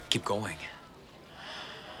Keep going.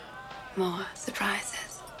 More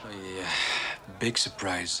surprises. Oh, yeah. Big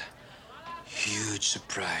surprise. Huge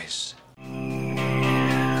surprise.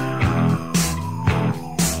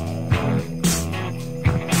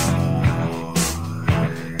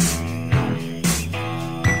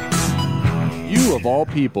 You, of all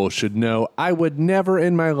people, should know I would never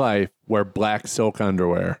in my life wear black silk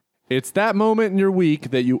underwear. It's that moment in your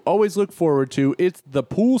week that you always look forward to. It's the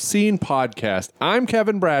Pool Scene Podcast. I'm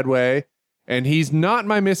Kevin Bradway, and he's not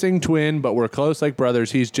my missing twin, but we're close like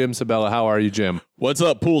brothers. He's Jim Sabella. How are you, Jim? What's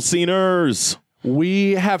up, Pool Sceners?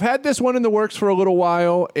 We have had this one in the works for a little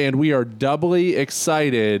while, and we are doubly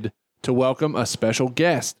excited to welcome a special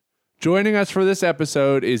guest. Joining us for this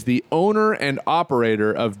episode is the owner and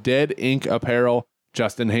operator of Dead Ink Apparel,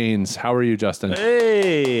 Justin Haynes. How are you, Justin?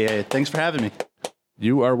 Hey, thanks for having me.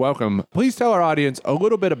 You are welcome. Please tell our audience a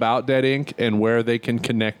little bit about Dead Ink and where they can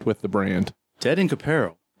connect with the brand. Dead Ink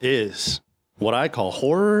Apparel is what I call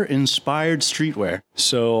horror-inspired streetwear.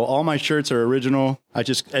 So all my shirts are original.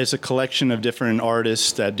 It's a collection of different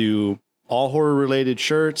artists that do all horror-related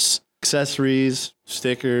shirts, accessories,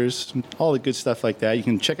 stickers, all the good stuff like that. You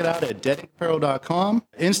can check it out at deadinkapparel.com,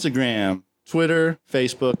 Instagram, Twitter,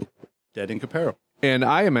 Facebook, Dead Ink Apparel. And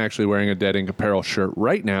I am actually wearing a Dead Ink Apparel shirt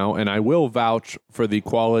right now, and I will vouch for the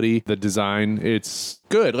quality, the design. It's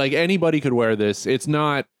good. Like, anybody could wear this. It's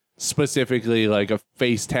not specifically like a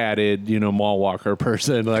face tatted, mall walker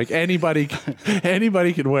person. Like, anybody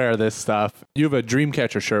could wear this stuff. You have a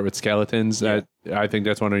Dreamcatcher shirt with skeletons. Yeah. I think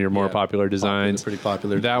that's one of your more popular designs. Pretty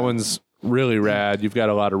popular. That one's really rad. You've got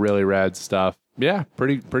a lot of really rad stuff. Yeah,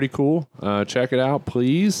 pretty cool. Check it out,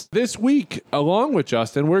 please. This week, along with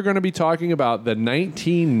Justin, we're going to be talking about the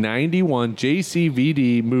 1991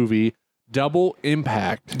 JCVD movie, Double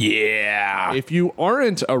Impact. Yeah. If you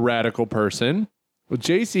aren't a radical person,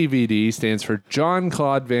 JCVD stands for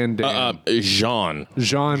Jean-Claude Van Damme.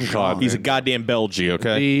 Jean-Claude. He's a goddamn Belgian,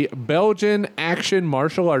 okay? The Belgian action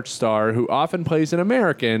martial arts star who often plays an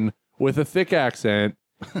American with a thick accent.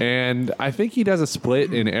 And I think he does a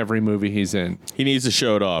split in every movie he's in. He needs to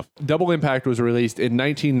show it off. Double Impact was released in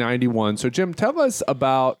 1991. So, Jim, tell us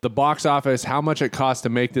about the box office, how much it cost to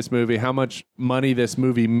make this movie, how much money this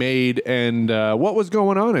movie made, and what was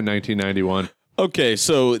going on in 1991. Okay,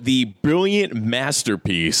 so the brilliant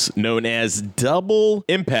masterpiece known as Double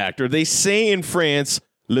Impact, or they say in France,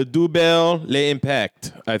 Le Double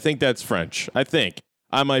L'Impact. I think that's French.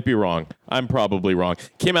 I might be wrong. I'm probably wrong.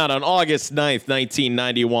 Came out on August 9th,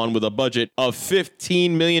 1991 with a budget of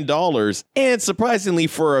 $15 million. And surprisingly,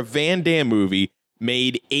 for a Van Damme movie,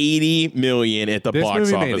 made $80 million at the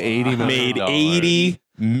box office. Made $80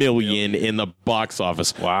 million in the box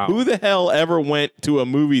office. Wow. Who the hell ever went to a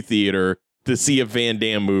movie theater to see a Van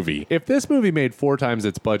Damme movie? If this movie made 4 times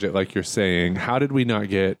its budget, like you're saying, how did we not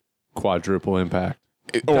get quadruple impact?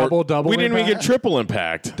 Double we didn't even impact? get triple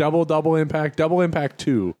impact. Double impact, double impact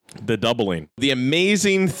 2. The doubling. The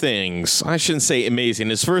amazing things, I shouldn't say amazing.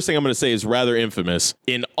 This first thing I'm going to say is rather infamous.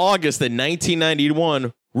 In August of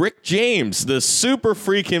 1991, Rick James, the super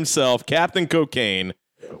freak himself, Captain Cocaine,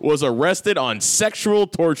 was arrested on sexual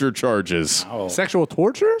torture charges. Oh. Sexual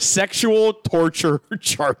torture? Sexual torture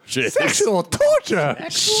charges. Sexual torture?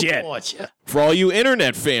 Shit. For all you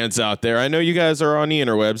internet fans out there, I know you guys are on the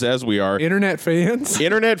interwebs, as we are. Internet fans?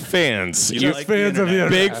 Internet fans. You're like fans of the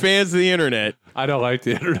internet. Big fans of the internet. I don't like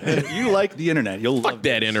the internet. You like the internet. You'll Fuck love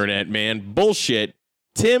that internet, man. Bullshit.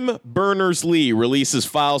 Tim Berners-Lee releases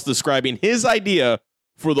files describing his idea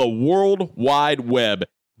for the World Wide Web.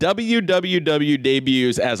 WWW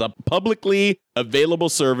debuts as a publicly available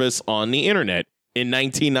service on the internet in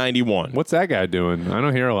 1991. What's that guy doing? I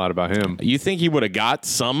don't hear a lot about him. You think he would have got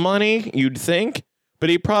some money? You'd think. But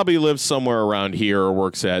he probably lives somewhere around here or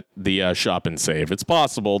works at the Shop and Save. It's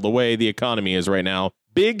possible the way the economy is right now.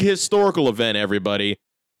 Big historical event, everybody.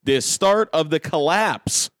 The start of the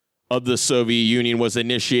collapse of the Soviet Union was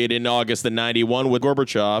initiated in August of 91 with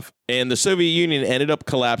Gorbachev, and the Soviet Union ended up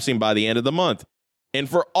collapsing by the end of the month. And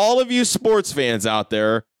for all of you sports fans out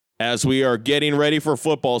there, as we are getting ready for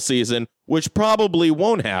football season, which probably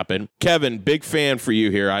won't happen, Kevin, big fan for you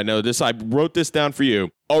here. I know this. I wrote this down for you.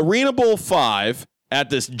 Arena Bowl 5 at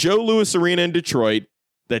this Joe Louis Arena in Detroit,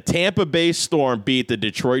 the Tampa Bay Storm beat the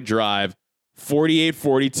Detroit Drive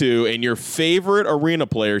 48-42, and your favorite arena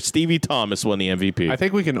player, Stevie Thomas, won the MVP. I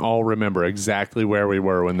think we can all remember exactly where we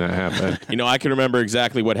were when that happened. You know, I can remember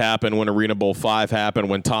exactly what happened when Arena Bowl 5 happened,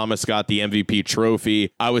 when Thomas got the MVP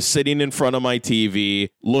trophy. I was sitting in front of my TV,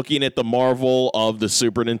 looking at the marvel of the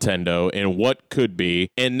Super Nintendo and what could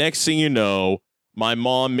be, and next thing you know, my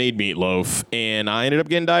mom made meatloaf, and I ended up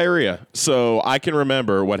getting diarrhea. So I can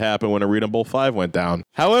remember what happened when Arena Bowl 5 went down.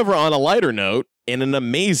 However, on a lighter note, and an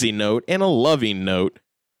amazing note, and a loving note,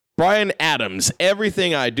 Bryan Adams,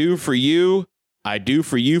 Everything I Do For You, I Do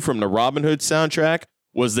For You from the Robin Hood soundtrack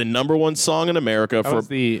was the #1 song in America. That was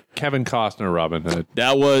the Kevin Costner Robin Hood.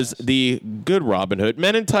 That was the good Robin Hood.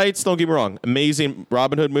 Men in Tights, don't get me wrong. Amazing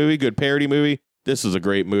Robin Hood movie, good parody movie. This is a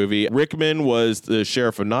great movie. Rickman was the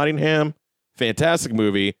Sheriff of Nottingham. Fantastic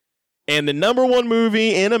movie. And the #1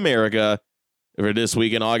 movie in America for this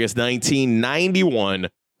week in August 1991,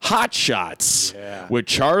 Hot Shots, with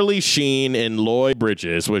Charlie Sheen and Lloyd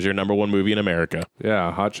Bridges was your #1 movie in America.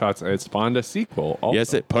 Yeah, Hot Shots. It spawned a sequel. Also.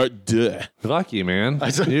 Yes, it part deux. Lucky, man.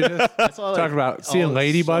 You just talk about seeing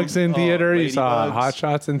Ladybugs in theater. You saw Hot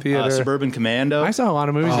Shots in theater. Suburban Commando. I saw a lot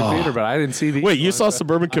of movies in theater, but I didn't see these. Wait, you saw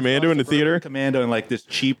Suburban Commando in the theater? Commando in like this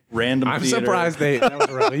cheap random I'm theater. surprised they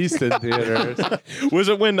never released in theaters. Was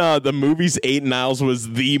it when the movies 8 Niles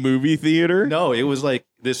was the movie theater? No, it was like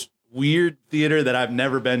this weird theater that I've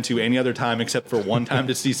never been to any other time except for one time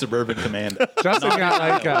to see Suburban Commando. Justin got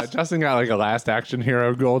like a Last Action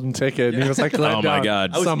Hero golden ticket, and he was like, led Oh my down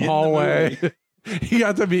God. some in the hallway. He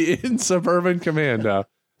got to be in Suburban Commando.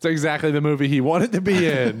 It's exactly the movie he wanted to be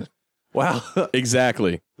in. Well,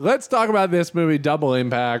 Exactly. let's talk about this movie, Double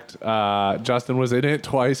Impact. Justin was in it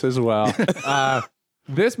twice as well.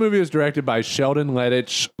 This movie was directed by Sheldon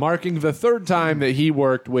Lettich, marking the third time that he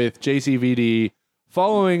worked with JCVD,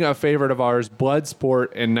 following a favorite of ours, Bloodsport,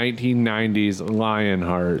 and 1990's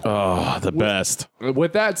Lionheart. Oh, the best.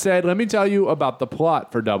 With that said, let me tell you about the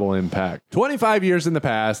plot for Double Impact. 25 years in the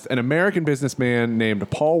past, an American businessman named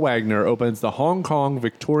Paul Wagner opens the Hong Kong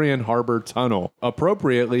Victorian Harbor Tunnel,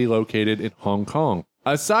 appropriately located in Hong Kong.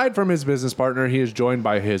 Aside from his business partner, he is joined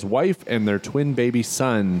by his wife and their twin baby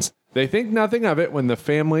sons. They think nothing of it when the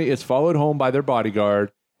family is followed home by their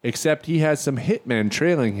bodyguard, except he has some hitmen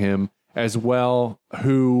trailing him as well,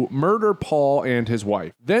 who murder Paul and his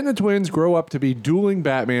wife. Then the twins grow up to be dueling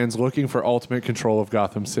Batmans looking for ultimate control of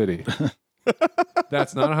Gotham City.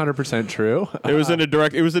 That's not 100% true. It was in a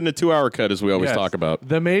direct. It was in the 2-hour cut, as we always Yes. talk about.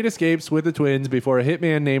 The maid escapes with the twins before a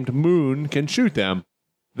hitman named Moon can shoot them.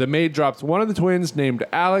 The maid drops one of the twins named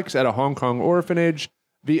Alex at a Hong Kong orphanage.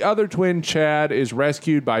 The other twin, Chad, is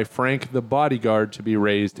rescued by Frank the bodyguard to be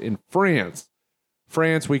raised in France.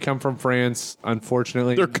 France, we come from France,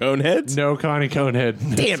 unfortunately. They're coneheads? No Connie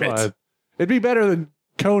Conehead. Damn it. It'd be better than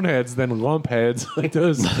coneheads than lumpheads. Like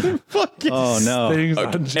those Oh no. things.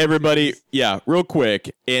 on Everybody, yeah, real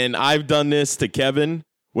quick. And I've done this to Kevin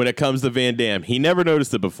when it comes to Van Damme. He never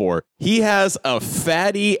noticed it before. He has a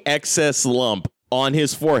fatty excess lump on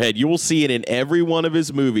his forehead. You will see it in every one of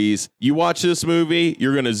his movies. You watch this movie,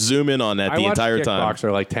 you're going to zoom in on that I the watched entire time.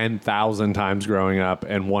 Kickboxer like 10,000 times growing up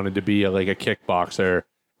and wanted to be like a kickboxer,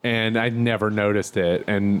 and I never noticed it,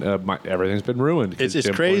 and everything's been ruined. 'cause It's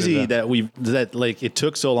Jim crazy pointed it that like it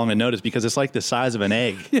took so long to notice because it's like the size of an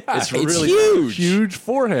egg. It's It's huge. huge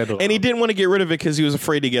forehead lump. And he didn't want to get rid of it because he was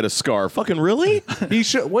afraid to get a scar. Fucking really?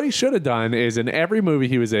 What he should have done is in every movie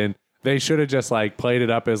he was in, they should have just like played it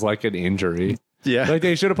up as like an injury. Yeah. Like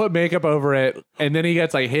they should have put makeup over it, and then he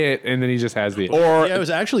gets like hit, and then he just has the Or Yeah, it was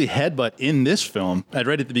actually headbutt in this film. I'd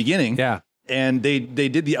read at the beginning. yeah. And they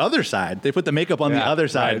did the other side. They put the makeup on the Yeah, other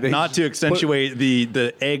side, right. They not to accentuate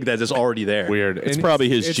the egg that is already there. Weird. It's And probably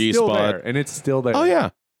his it's G still spot. there, and it's still there. oh yeah.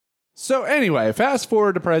 So anyway, fast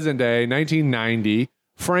forward to present day, 1990.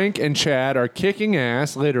 Frank and Chad are kicking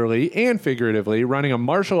ass, literally and figuratively, running a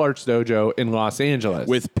martial arts dojo in Los Angeles.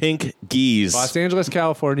 With pink geese. Los Angeles,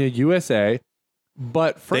 California, USA.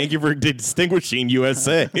 But Frank, Thank you for distinguishing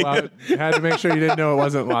USA. well, had to make sure you didn't know it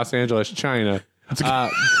wasn't Los Angeles, China.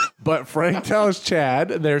 But Frank tells Chad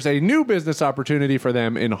there's a new business opportunity for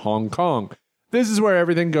them in Hong Kong. This is where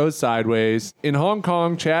everything goes sideways. In Hong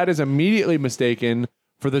Kong, Chad is immediately mistaken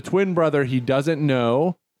for the twin brother he doesn't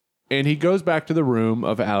know, and he goes back to the room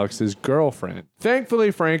of Alex's girlfriend.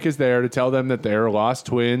 Thankfully, Frank is there to tell them that they're lost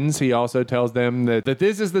twins. He also tells them that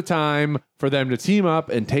this is the time for them to team up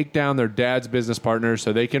and take down their dad's business partners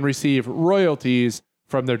so they can receive royalties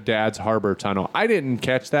from their dad's harbor tunnel. I didn't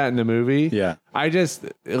catch that in the movie. Yeah. I just,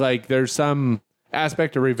 like, there's some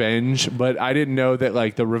aspect of revenge, but I didn't know that,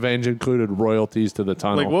 like, the revenge included royalties to the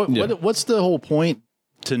tunnel. Like what's the whole point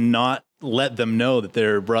to not let them know that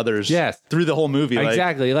they're brothers? Yes. Through the whole movie.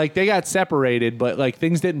 Exactly. Like, they got separated, but, like,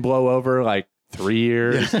 things didn't blow over, like, 3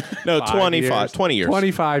 years. No, 5 20 years.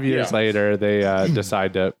 25 years Yeah. later, they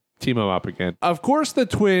decide to team them up again. Of course, the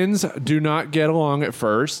twins do not get along at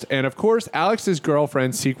first. And of course, Alex's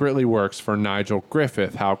girlfriend secretly works for Nigel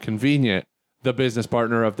Griffith. How convenient. The business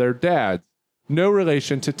partner of their dads. No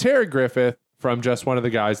relation to Terry Griffith from Just One of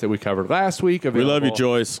the Guys that we covered last week. We love you,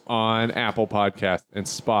 Joyce. On Apple Podcast and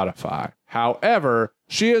Spotify. However,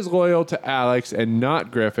 she is loyal to Alex and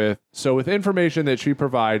not Griffith. So with information that she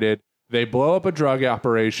provided, they blow up a drug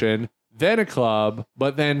operation, then a club,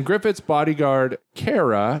 but then Griffith's bodyguard,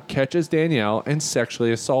 Kara, catches Danielle and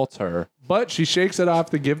sexually assaults her. But she shakes it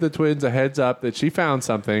off to give the twins a heads up that she found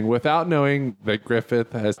something without knowing that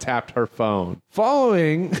Griffith has tapped her phone.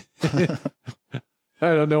 Following...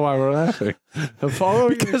 I don't know why we're laughing.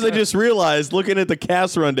 Following Because I just realized, looking at the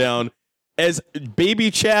cast rundown, as Baby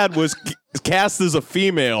Chad was cast as a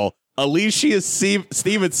female, Alicia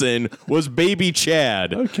Stevenson was Baby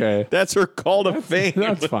Chad. Okay. That's her call to fame.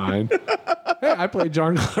 That's fine. Hey, I played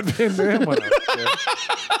Jean-Claude Van Damme when I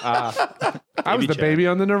was kid. I was the baby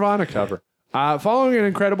on the Nirvana cover. Following an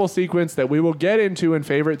incredible sequence that we will get into in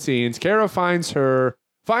favorite scenes, Kara finds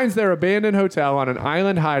their abandoned hotel on an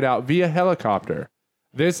island hideout via helicopter.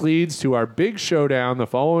 This leads to our big showdown the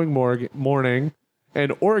following morning,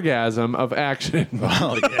 an orgasm of action.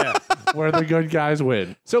 Oh, yeah. Where the good guys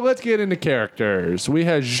win. So let's get into characters. We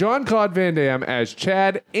have Jean-Claude Van Damme as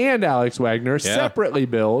Chad and Alex Wagner, separately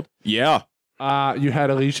billed. Yeah. You had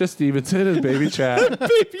Alicia Stevenson as Baby Chad.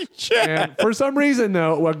 Baby Chad. And for some reason,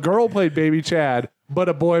 though, a girl played Baby Chad, but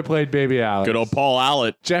a boy played Baby Alex. Good old Paul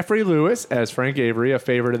Allett. Jeffrey Lewis as Frank Avery, a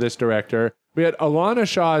favorite of this director. We had Alana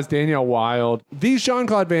Shaw as Danielle Wild. These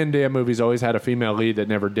Jean-Claude Van Damme movies always had a female lead that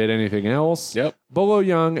never did anything else. Yep. Bolo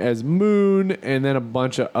Young as Moon, and then a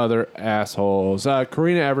bunch of other assholes.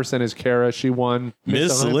 Karina Everson as Kara. She won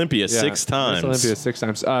Miss Olympia 6 times. Miss Olympia 6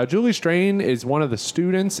 times. Julie Strain is one of the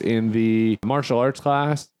students in the martial arts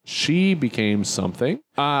class. She became something.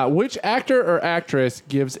 Which actor or actress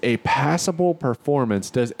gives a passable performance?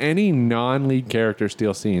 Does any non-lead character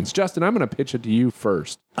steal scenes? Justin, I'm going to pitch it to you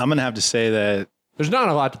first. I'm going to have to say that. There's not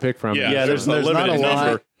a lot to pick from. Yeah, there's not a limited lot.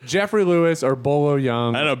 number. Jeffrey Lewis or Bolo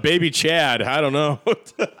Young. I don't know, Baby Chad. I don't know.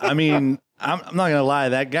 I mean, I'm not going to lie.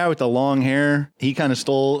 That guy with the long hair, he kind of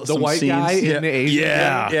stole The some white scenes. guy yeah. in the Asian.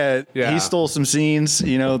 Yeah. Yeah, he stole some scenes,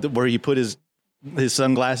 where he put his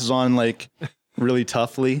sunglasses on like really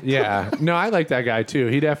toughly. Yeah. No, I like that guy too.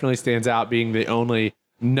 He definitely stands out being the only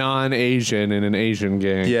non-Asian in an Asian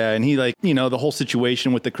gang. Yeah, and he the whole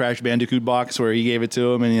situation with the Crash Bandicoot box where he gave it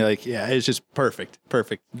to him, and it's just perfect.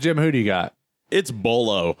 Jim, who do you got? It's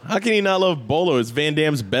Bolo. How can you not love Bolo? It's Van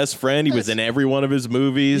Damme's best friend. He was in every one of his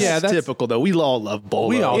movies. Yeah, That's typical though. We all love Bolo.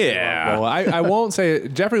 We all Yeah. love Bolo. I won't say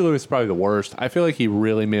Jeffrey Lewis is probably the worst. I feel like he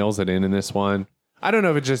really mails it in this one. I don't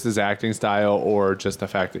know if it's just his acting style or just the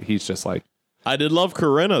fact that he's just like, I did love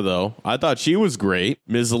Corinna, though. I thought she was great.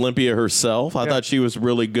 Ms. Olympia herself. I thought she was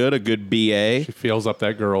really good, a good BA. she feels up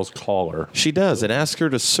that girl's collar. She does. It asked her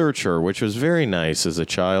to search her, which was very nice as a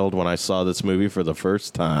child when I saw this movie for the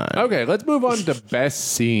first time. Okay, let's move on to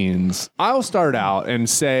best scenes. I'll start out and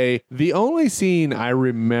say the only scene I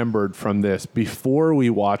remembered from this before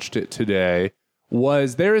we watched it today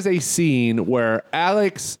was there is a scene where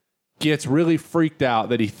Alex gets really freaked out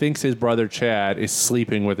that he thinks his brother Chad is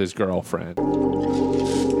sleeping with his girlfriend.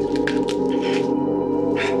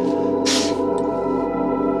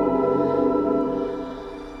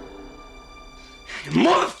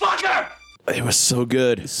 Motherfucker! It was so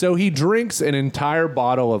good. So he drinks an entire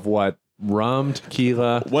bottle of what? Rum,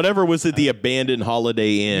 tequila. Whatever was at the abandoned Holiday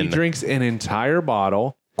He Inn. drinks an entire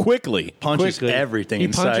bottle. Quickly. punches quickly. everything. He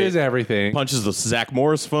in punches sight. everything. Punches the Zach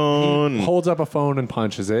Morris phone. Holds up a phone and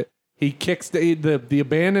punches it. He kicks the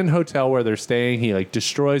abandoned hotel where they're staying. He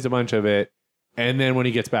destroys a bunch of it, and then when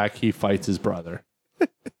he gets back, he fights his brother.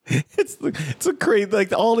 It's a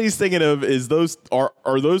crazy, all he's thinking of is those are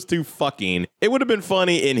those two fucking. It would have been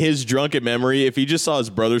funny in his drunken memory if he just saw his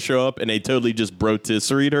brother show up and they totally just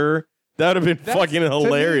brotisseried her. That would have been fucking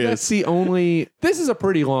hilarious. That's the only. This is a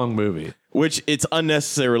pretty long movie. Which it's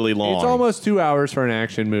unnecessarily long. It's almost 2 hours for an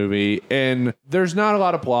action movie, and there's not a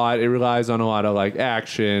lot of plot. It relies on a lot of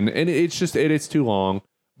action, and it's too long.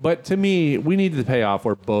 But to me, we needed the payoff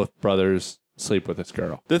where both brothers sleep with this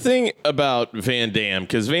girl. The thing about Van Damme,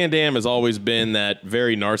 because Van Damme has always been that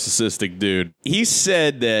very narcissistic dude. He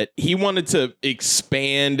said that he wanted to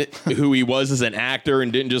expand who he was as an actor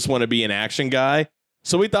and didn't just want to be an action guy.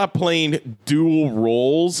 So we thought playing dual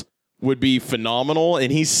roles would be phenomenal.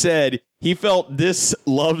 And he said he felt this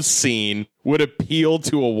love scene would appeal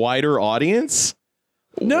to a wider audience.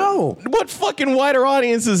 No. What fucking wider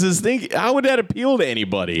audiences is thinking? How would that appeal to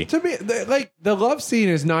anybody? To me, the love scene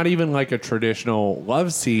is not even like a traditional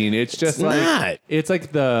love scene. It's just not. It's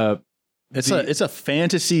like the. It's a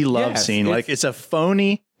fantasy love Yes, scene. It's a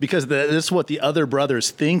phony because this is what the other brother's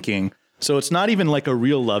thinking. So it's not even like a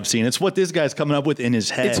real love scene. It's what this guy's coming up with in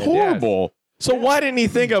his head. It's horrible. So why didn't he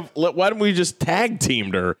think of? Why didn't we just tag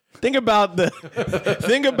teamed her? Think about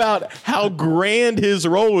think about how grand his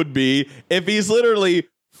role would be if he's literally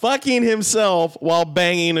fucking himself while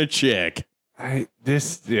banging a chick.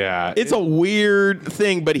 It's a weird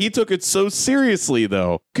thing, but he took it so seriously,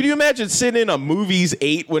 though. Could you imagine sitting in a Movies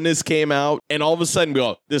 8 when this came out and all of a sudden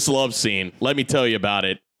go, this love scene, let me tell you about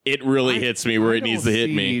it. It really hits me where it needs to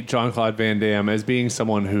hit me. Jean-Claude Van Damme as being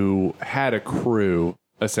someone who had a crew,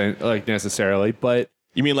 like necessarily, but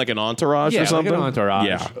you mean like an entourage or something? Like an entourage.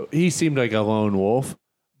 Yeah. He seemed like a lone wolf.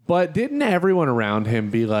 But didn't everyone around him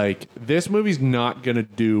be like, this movie's not going to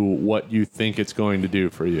do what you think it's going to do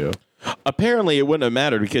for you? Apparently, it wouldn't have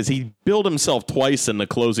mattered because he billed himself twice in the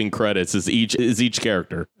closing credits as each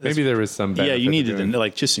character. Maybe there was some benefit. Yeah, you needed to,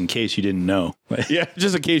 like, just in case you didn't know. Yeah,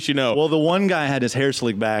 just in case you know. Well, the one guy had his hair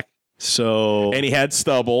slicked back, and he had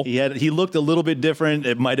stubble. He looked a little bit different.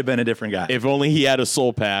 It might have been a different guy. If only he had a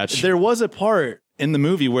soul patch. There was a part in the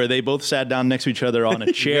movie where they both sat down next to each other on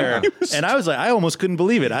a chair, and I was like, I almost couldn't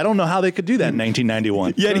believe it. I don't know how they could do that in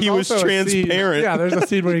 1991. Yet he was transparent. Yeah, there's a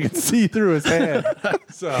scene where you can see through his head.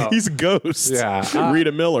 So he's a ghost. Yeah,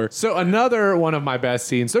 Rita Miller. So another one of my best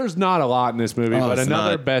scenes. There's not a lot in this movie, but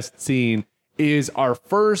another best scene is our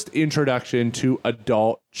first introduction to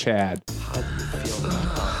adult Chad. How do you feel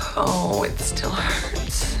now? Oh, it still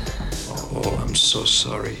hurts. Oh, I'm so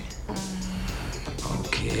sorry.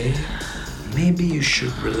 Okay. Maybe you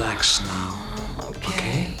should relax now.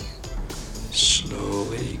 Okay?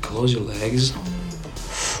 Slowly close your legs.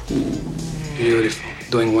 Ooh, beautiful.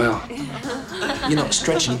 Doing well. You know,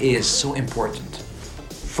 stretching is so important.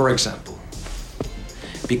 For example,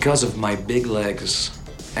 because of my big legs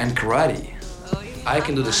and karate, I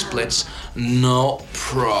can do the splits no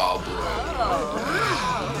problem.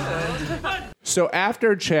 So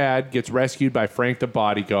after Chad gets rescued by Frank the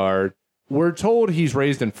bodyguard, we're told he's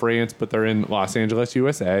raised in France, but they're in Los Angeles,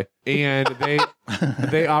 USA, and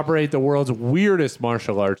they operate the world's weirdest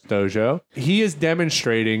martial arts dojo. He is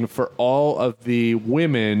demonstrating for all of the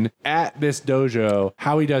women at this dojo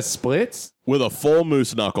how he does splits. With a full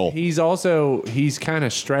moose knuckle. He's kind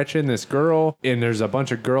of stretching this girl, and there's a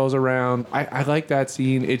bunch of girls around. I like that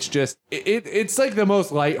scene. It's just, it's like the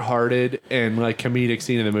most lighthearted and like comedic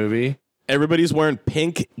scene in the movie. Everybody's wearing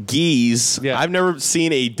pink gis. Yeah. I've never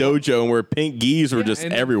seen a dojo where pink gis were just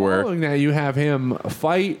everywhere. Following that, you have him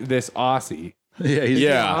fight this Aussie.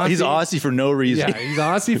 Yeah, he's Aussie for no reason. Yeah, he's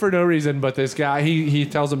Aussie for no reason, but this guy, he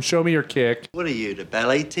tells him, show me your kick. What are you, the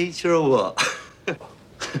ballet teacher or what?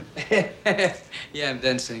 Yeah, I'm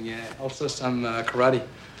dancing, yeah. Also some karate.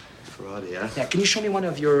 Karate, yeah? Yeah, can you show me one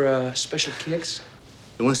of your special kicks?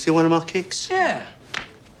 You want to see one of my kicks? Yeah.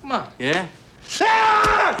 Come on. Yeah?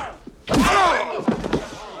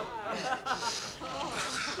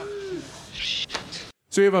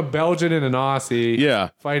 So you have a Belgian and an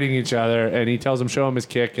Aussie fighting each other, and he tells him, show him his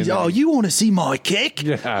kick. And yo, you want to see my kick?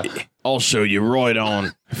 Yeah. I'll show you right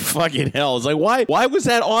on. Fucking hell. It's like, why was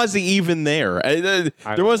that Aussie even there?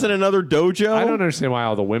 There wasn't another dojo? I don't understand why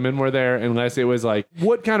all the women were there unless it was like,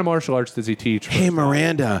 what kind of martial arts does he teach? Hey,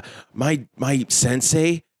 Miranda, my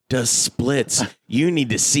sensei does splits. You need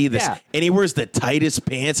to see this. Yeah. And he wears the tightest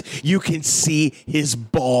pants. You can see his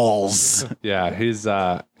balls. Yeah,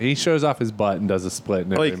 he shows off his butt and does a split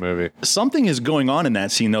in every movie. Something is going on in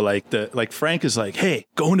that scene though. Like Frank is like, hey,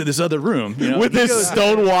 go into this other room. You know? With his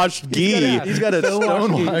stonewashed gi. He's got a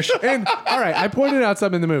stonewash. And all right, I pointed out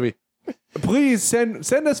something in the movie. Please send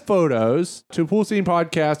us photos to Pool Scene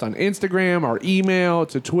Podcast on Instagram or email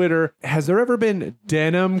to Twitter. Has there ever been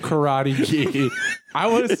denim karate gi? I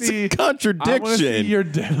want to see a contradiction. I want to see your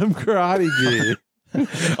denim karate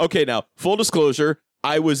gi. Okay, now full disclosure: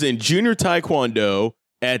 I was in junior taekwondo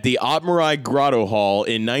at the Atmarai Grotto Hall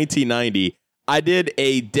in 1990. I did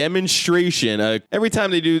a demonstration. Every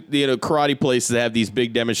time they do, karate places have these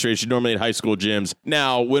big demonstrations, normally at high school gyms.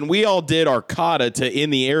 Now, when we all did our kata to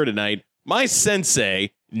In the Air tonight, my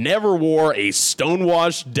sensei never wore a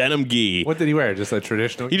stonewashed denim gi. What did he wear? Just a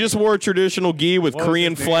traditional? He just wore a traditional gi with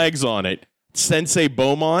Korean flags on it. Sensei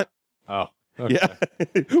Beaumont. Oh. Okay.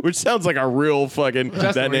 Yeah. Which sounds like a real fucking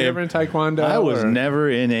Justin, that were you name. ever in Taekwondo? I was never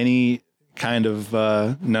in any kind of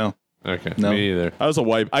no. Okay, no. Me either. I was a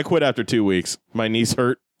wipe. I quit after 2 weeks. My knees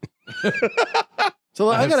hurt. So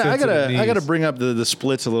I gotta bring up the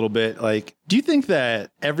splits a little bit. Like, do you think that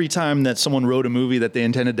every time that someone wrote a movie that they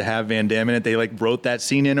intended to have Van Damme in it, they like wrote that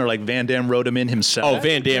scene in, or like Van Damme wrote him in himself? Oh,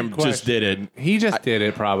 Van Damme just did it. He just did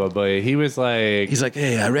it probably. He was like, he's like,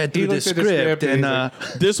 hey, I read through the script, and like,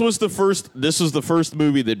 this was the first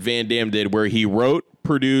movie that Van Damme did where he wrote,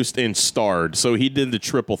 produced, and starred. So he did the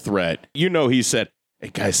triple threat. He said, hey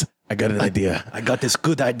guys, I got an idea. I got this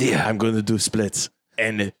good idea. I'm going to do splits.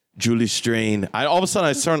 And Julie Strain, all of a sudden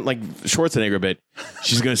I start like Schwarzenegger a bit.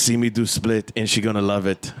 She's going to see me do split and she's going to love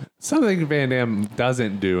it. Something Van Damme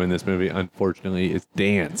doesn't do in this movie, unfortunately, is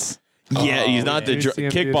dance. Yeah, he's not the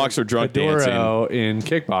kickboxer drunk dancing. In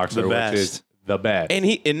Kickboxer, which is the best.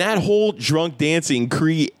 And that whole drunk dancing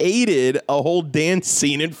created a whole dance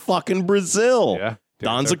scene in fucking Brazil. Yeah.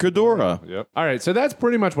 Danza Cadora. Yep. All right, so that's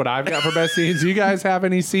pretty much what I've got for best scenes. You guys have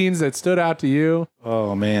any scenes that stood out to you?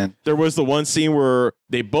 Oh man, there was the one scene where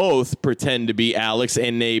they both pretend to be Alex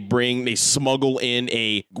and they smuggle in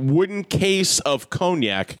a wooden case of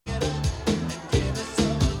cognac.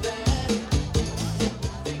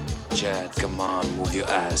 Chad, come on, move your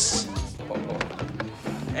ass.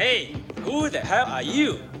 Hey, who the hell are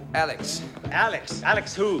you? Alex.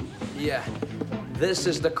 Alex who? Yeah. This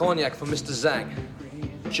is the cognac for Mr. Zhang.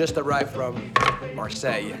 Just arrived from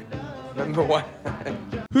Marseille. Remember what?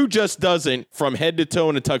 Who just doesn't, from head to toe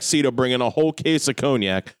in a tuxedo, bring in a whole case of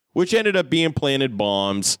cognac, which ended up being planted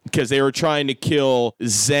bombs because they were trying to kill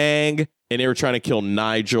Zhang and they were trying to kill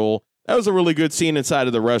Nigel. That was a really good scene inside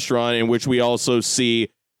of the restaurant in which we also see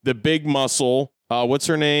the big muscle. What's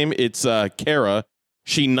her name? It's Kara.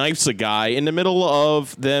 She knifes a guy in the middle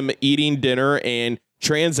of them eating dinner and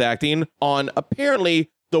transacting on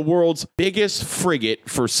apparently the world's biggest frigate.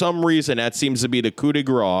 For some reason, that seems to be the coup de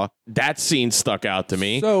grace. That scene stuck out to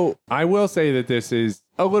me. So I will say that this is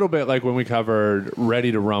a little bit like when we covered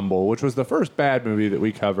Ready to Rumble, which was the first bad movie that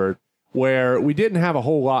we covered, where we didn't have a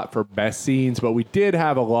whole lot for best scenes, but we did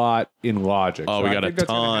have a lot in Logic. Oh, so we I got think a that's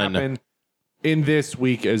gonna ton. happen in this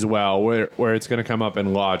week as well, where it's going to come up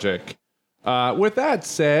in Logic. With that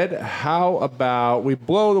said, how about we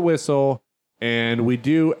blow the whistle and we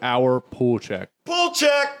do our pool check? Pull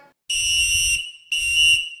check.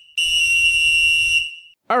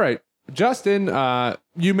 All right, Justin,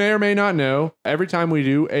 you may or may not know, every time we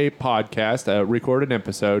do a podcast, a recorded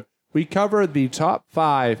episode, we cover the top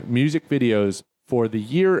 5 music videos for the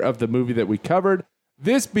year of the movie that we covered,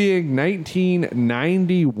 this being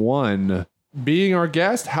 1991. Being our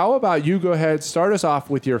guest, how about you go ahead, start us off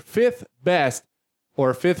with your 5th best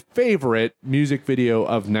or 5th favorite music video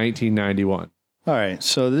of 1991. All right,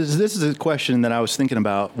 so this is a question that I was thinking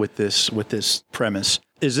about with this premise.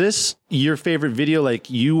 Is this your favorite video, like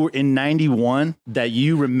you were in 91 that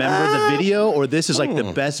you remember the video, or this is like the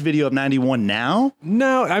best video of 91 now?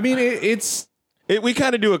 No, I mean, We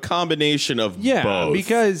kind of do a combination of both.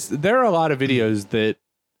 because there are a lot of videos that,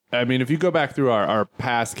 I mean, if you go back through our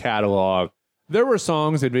past catalog, there were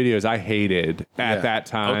songs and videos I hated at that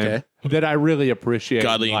time that I really appreciate.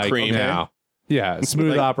 Godly and Cream. Now. Yeah,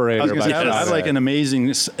 Smooth Operator. I was gonna say, I by have like an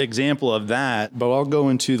amazing example of that, but I'll go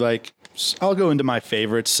into my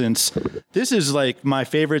favorites, since this is like my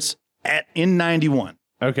favorites in 91.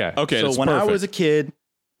 Okay. So when I was a kid,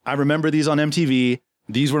 I remember these on MTV.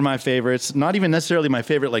 These were my favorites. Not even necessarily my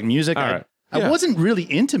favorite like music. All right. I wasn't really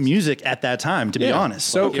into music at that time, to be honest.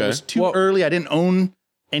 So- It was too early. I didn't own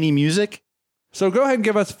any music. So go ahead and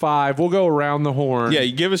give us 5. We'll go around the horn. Yeah,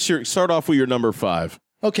 you give us start off with your number 5.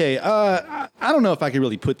 Okay, I don't know if I could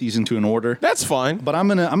really put these into an order, That's fine. but I'm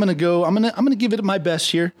gonna give it my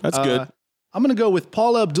best here. That's good. I'm gonna go with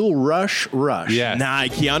Paula Abdul, Rush. Yeah. Nah,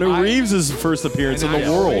 Keanu Reeves' first appearance in the I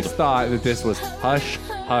always world. thought that this was Hush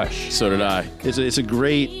Hush. So did I. It's a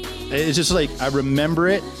great. It's just like I remember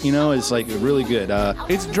it. You know, it's like really good.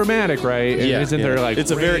 It's dramatic, right? And Yeah, isn't there like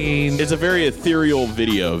It's a rain? very ethereal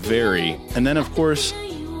video. Very. And then of course,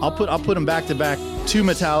 I'll put them back to back. 2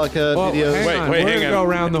 Metallica Well, videos. hang on. wait, We're hang gonna on. go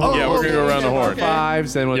around the horn. Yeah, we're gonna go around the horn. Okay.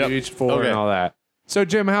 5s, then we'll Yep. do each 4 Okay. and all that. So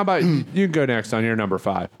Jim, how about you can go next on your number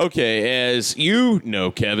 5? Okay, as you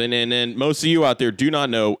know, Kevin, and then most of you out there do not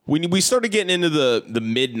know, when we started getting into the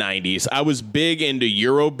mid 90s, I was big into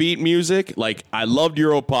Eurobeat music. Like, I loved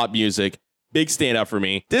Europop music. Big standout for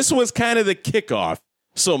me. This was kind of the kickoff.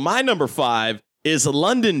 So my number 5 is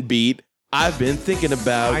London Beat. I've been thinking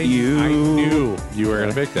about you. I knew you were going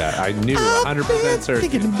to pick that. I knew 100% certain.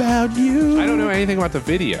 Thinking about you. I don't know anything about the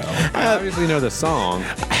video. I obviously know the song.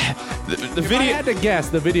 The If I video. had to guess,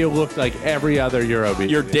 the video looked like every other Eurobeat.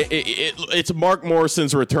 It's Mark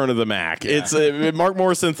Morrison's Return of the Mac. It's Mark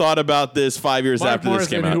Morrison thought about this 5 years Mark after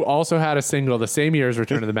Morrison, this came who out. also had a single the same year as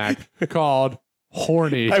Return of the Mac called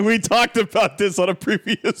Horny. And we talked about this on a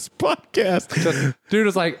previous podcast. Dude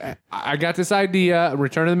was like, I got this idea.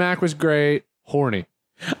 Return of the Mac was great. Horny.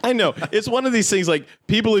 I know. It's one of these things, like,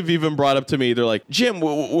 people have even brought up to me, they're like, Jim,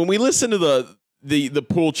 when we listen to the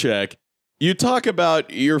pool check, you talk about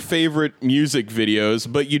your favorite music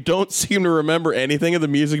videos, but you don't seem to remember anything of the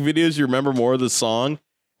music videos. You remember more of the song.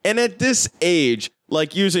 And at this age,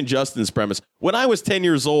 like using Justin's premise, when I was 10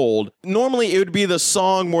 years old, normally it would be the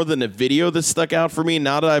song more than the video that stuck out for me.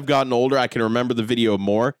 Now that I've gotten older, I can remember the video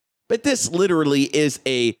more. But this literally is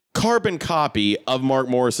a carbon copy of Mark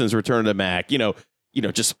Morrison's Return to Mac. You know,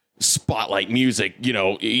 just spotlight music. You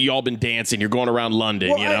know, y'all been dancing. You're going around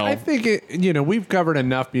London. Well, I think we've covered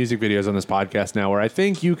enough music videos on this podcast now where I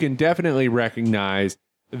think you can definitely recognize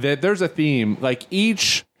that there's a theme. Like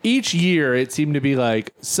each year, it seemed to be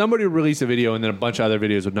like somebody would release a video and then a bunch of other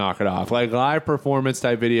videos would knock it off. Like live performance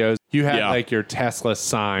type videos. You had like your Tesla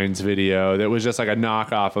Signs video that was just like a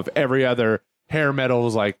knockoff of every other hair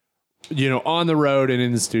metal's like, on the road and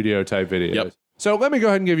in the studio type videos. Yep. So let me go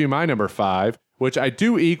ahead and give you my number 5, which I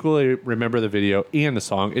do equally remember the video and the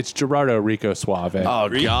song. It's Gerardo Rico Suave. Oh,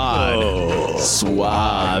 God.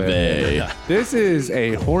 Suave. This is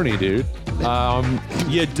a horny dude.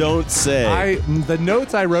 You don't say. The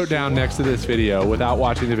notes I wrote down next to this video without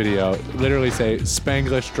watching the video literally say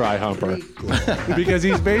Spanglish dry humper. Because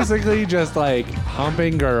he's basically just like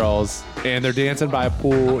humping girls and they're dancing by a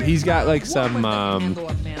pool. He's got like some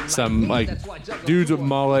like dudes with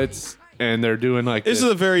mullets. And they're doing like this is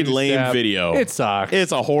a very lame video. It sucks.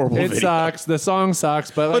 It's a horrible video. It sucks. The song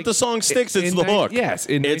sucks, but the song sticks. It's the hook. Yes,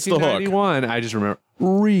 in it's the hook. 1991, I just remember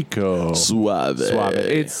Rico Suave.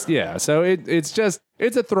 It's so it's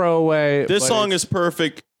a throwaway. This song is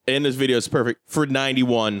perfect, and this video is perfect for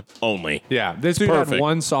 91 only. Yeah, this dude had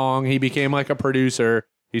one song. He became like a producer.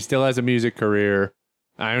 He still has a music career.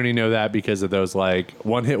 I only know that because of those like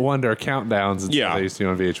one-hit wonder countdowns and stuff they used to do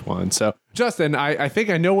on VH1. So, Justin, I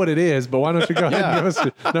think I know what it is, but why don't you go ahead and give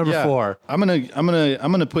us number 4? I'm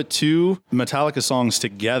gonna put 2 Metallica songs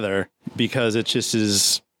together because it just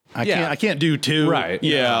is. I can't do 2. Right.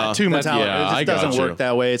 Yeah. 2 Metallica. It just doesn't work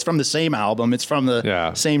that way. It's from the same album. It's from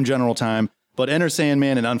the same general time. But Enter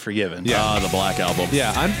Sandman and Unforgiven. Yeah, the Black Album.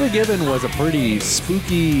 Yeah, Unforgiven was a pretty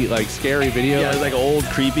spooky, like scary video. Yeah, it was like an old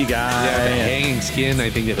creepy guy. Yeah, the hanging skin. I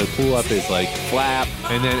think it would pull up his like flap,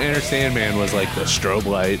 and then Enter Sandman was like the strobe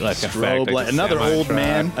light, like strobe light. Another old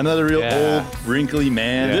man, another real old wrinkly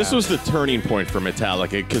man. Yeah. This was the turning point for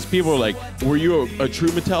Metallica because people were like, "Were you a true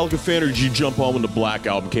Metallica fan, or did you jump on when the Black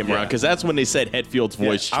Album came around?" Because that's when they said Hetfield's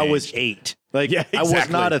voice changed. I was 8. Exactly. I was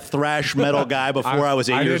not a thrash metal guy before I was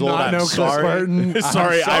 8 years old. I'm sorry.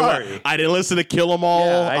 Sorry, I didn't listen to Kill 'Em All.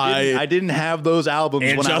 Yeah, I didn't have those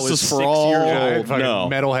albums when I was 6 years old. No.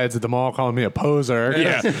 Metalheads at the mall calling me a poser.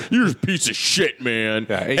 Yeah, you're a piece of shit, man.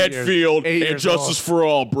 Hetfield and Justice for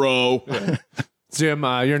All, bro. Yeah. Jim,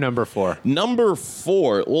 you're number 4. Number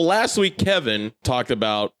 4. Well, last week Kevin talked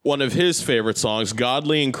about one of his favorite songs,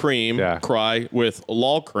 Godly and Cream. Yeah. Cry with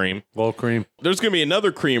Lol Cream. Lol Cream. There's going to be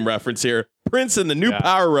another Cream reference here. Prince and the New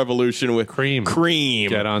Power Revolution with Cream.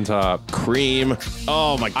 Get on top. Cream.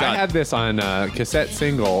 Oh my God. I had this on cassette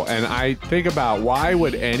single, and I think about why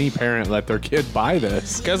would any parent let their kid buy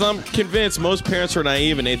this? Because I'm convinced most parents are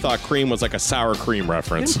naive and they thought Cream was like a sour cream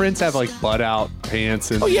reference. Didn't Prince have like butt out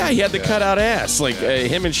pants? And he had the cutout ass. Like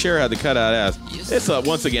him and Cher had the cutout ass. It's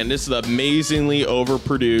once again, this is an amazingly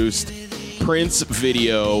overproduced Prince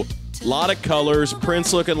video. A lot of colors.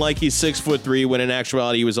 Prince looking like he's 6'3" when in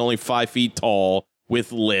actuality he was only 5 feet tall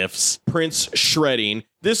with lifts. Prince shredding.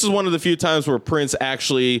 This is one of the few times where Prince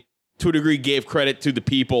actually, to a degree, gave credit to the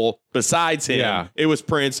people besides him. Yeah. It was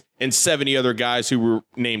Prince and 70 other guys who were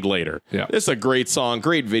named later. Yeah. This is a great song,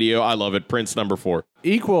 great video. I love it. Prince number 4.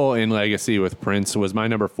 Equal in legacy with Prince was my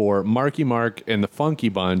number 4, Marky Mark and the Funky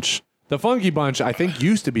Bunch. The Funky Bunch, I think,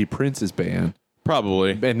 used to be Prince's band.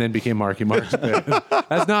 Probably. And then became Marky Mark's band.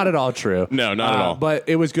 That's not at all true. No, not at all. But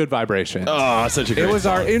it was Good Vibration. Oh, such a great It was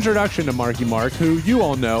song. our introduction to Marky Mark, who you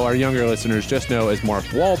all know, our younger listeners just know as Mark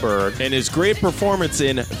Wahlberg. And his great performance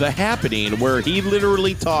in The Happening, where he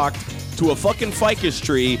literally talked to a fucking ficus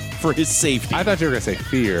tree for his safety. I thought you were going to say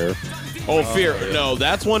Fear. Oh, Fear. No,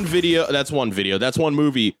 that's one video. That's one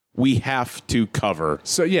movie we have to cover.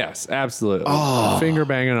 So, yes, absolutely. Finger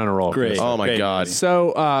banging on a roll. Great. Oh, my God.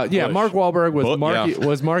 So, Mark Wahlberg was Bush.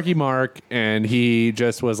 was Marky Mark, and he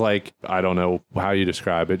just was like, I don't know how you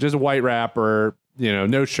describe it, just a white rapper,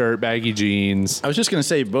 no shirt, baggy jeans. I was just going to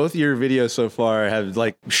say, both your videos so far have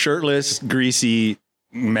like shirtless, greasy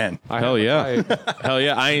men. Hell yeah. Hell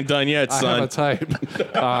yeah. I ain't done yet, son. I have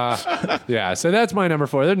a type. So that's my number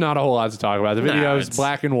 4. There's not a whole lot to talk about. The video is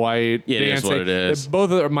black and white. Yeah, it is what it is.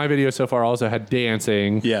 Both of my videos so far also had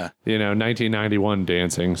dancing. Yeah. 1991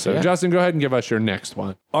 dancing. So, Justin, go ahead and give us your next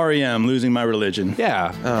one. REM, Losing My Religion.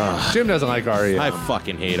 Yeah. Jim doesn't like REM. I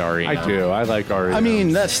fucking hate REM. I do. I like REM. I mean,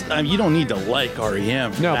 you don't need to like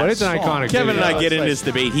REM. No, but it's an iconic Kevin video. and I get in this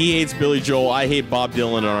debate. He hates Billy Joel. I hate Bob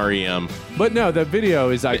Dylan and REM. But no, the video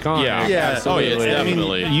video is iconic. Yeah. absolutely. Oh, yeah, I mean,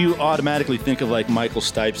 definitely. you automatically think of like Michael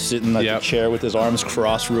Stipe sitting at Yep. the chair with his arms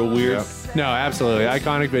crossed, real weird. Yep. No, absolutely.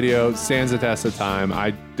 Iconic video, stands the test of time.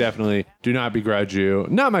 I definitely do not begrudge you.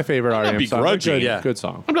 Not my favorite not REM song. but begrudging. Good, Yeah. good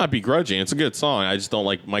song. I'm not begrudging. It's a good song. I just don't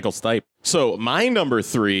like Michael Stipe. So my number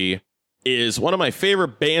 3 is one of my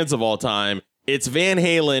favorite bands of all time. It's Van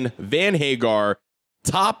Halen, Van Hagar,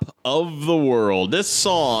 Top of the World. This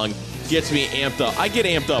song gets me amped up. I get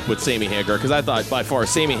amped up with Sammy Hagar because I thought by far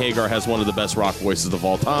Sammy Hagar has one of the best rock voices of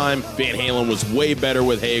all time. Van Halen was way better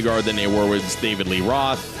with Hagar than they were with David Lee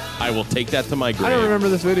Roth. I will take that to my grave. I don't remember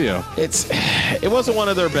this video. It wasn't one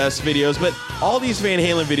of their best videos, but all these Van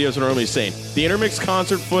Halen videos are normally the same. The intermix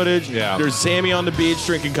concert footage, Yeah. there's Sammy on the beach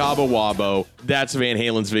drinking Cabo Wabo. That's Van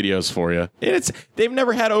Halen's videos for you. And they've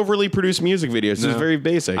never had overly produced music videos. It's No. just very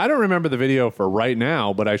basic. I don't remember the video for Right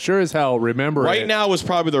Now, but I sure as hell remember Right it. Now was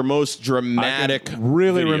probably their most dramatic. I can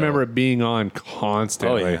really video. remember it being on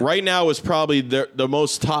constantly. Oh, yeah. Right Now was probably the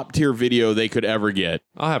most top tier video they could ever get.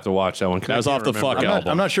 I'll have to watch that one. 'cause That was I off can't the fuck remember.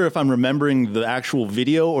 album. I'm not sure if I'm remembering the actual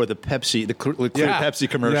video or the Pepsi, the clear Yeah. Pepsi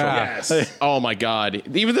commercial. Yeah. Oh my God.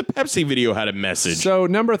 Even the Pepsi video had a message. So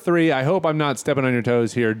number 3, I hope I'm not stepping on your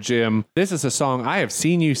toes here, Jim. This is a song I have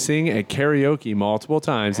seen you sing at karaoke multiple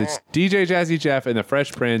times. It's DJ Jazzy Jeff and the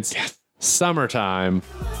Fresh Prince. Summertime.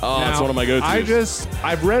 Oh, that's Now, one of my go-tos.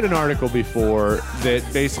 I've read an article before that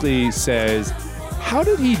basically says, how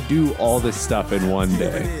did he do all this stuff in one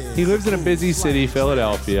day? He lives in a busy city,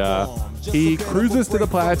 Philadelphia. He cruises to the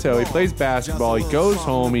plateau. He plays basketball. He goes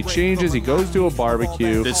home. He changes. He goes to a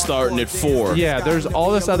barbecue. It's starting at 4. Yeah, there's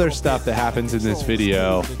all this other stuff that happens in this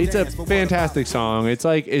video. It's a fantastic song. It's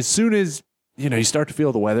like as soon as you start to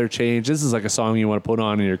feel the weather change, this is like a song you want to put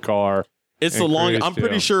on in your car. It's and the long. cruise I'm to.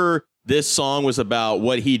 pretty sure this song was about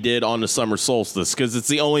what he did on the summer solstice because it's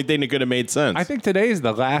the only thing that could have made sense. I think today is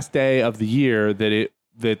the last day of the year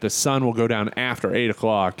that the sun will go down after 8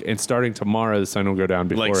 o'clock, and starting tomorrow the sun will go down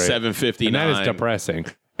before like 8. 7:59. And that is depressing.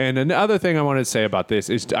 And another thing I wanted to say about this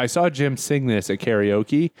is I saw Jim sing this at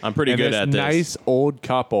karaoke. I'm pretty and good at this. Nice old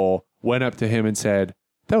couple went up to him and said,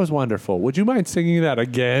 "That was wonderful. Would you mind singing that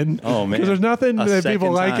again?" Oh, man. Because there's nothing A that second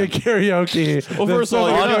people like time. at karaoke. Well, than first of all,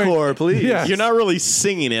 someone you're going, Encore, please. Yes. You're not really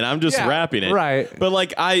singing it. I'm just Yeah, rapping it. right. But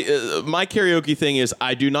like my karaoke thing is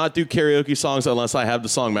I do not do karaoke songs unless I have the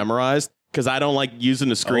song memorized because I don't like using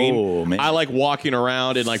the screen. Oh, man. I like walking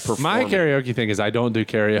around and like performing. My karaoke thing is I don't do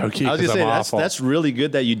karaoke I was because gonna say I'm awful. that's really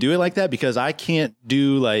good that you do it like that because I can't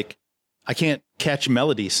catch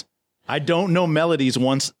melodies. I don't know melodies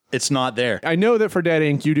once it's not there. I know that for Dead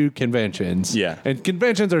Ink, you do conventions. Yeah. And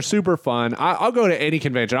conventions are super fun. I'll go to any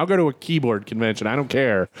convention. I'll go to a keyboard convention. I don't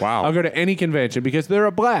care. Wow. I'll go to any convention because they're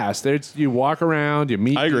a blast. You walk around, you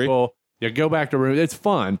meet I agree. people, you go back to room. It's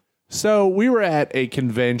fun. So we were at a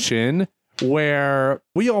convention where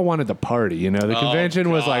we all wanted to party. The convention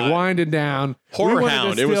was like God. winding down. Horror We wanted to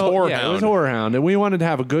Hound. It was Horror yeah, it was Hound. Horror Hound. And we wanted to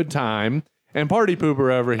have a good time. And Party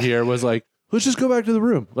Pooper over here was like, let's just go back to the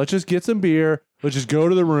room. Let's just get some beer. Let's just go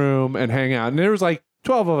to the room and hang out. And there was like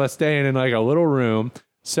 12 of us staying in like a little room.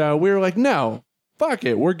 So we were like, no, fuck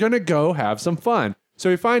it. We're going to go have some fun. So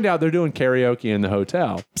we find out they're doing karaoke in the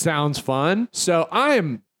hotel. Sounds fun. So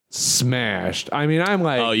I'm smashed. I mean, I'm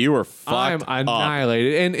like, Oh, you were I'm fucked up.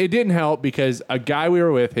 annihilated. And it didn't help because a guy we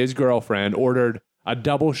were with, his girlfriend, ordered a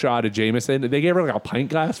double shot of Jameson. They gave her like a pint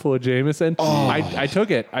glass full of Jameson. Oh. I took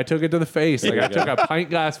it. I took it to the face. Like I took a pint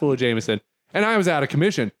glass full of Jameson and I was out of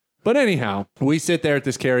commission. But anyhow, we sit there at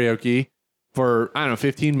this karaoke for,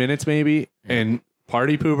 15 minutes maybe. And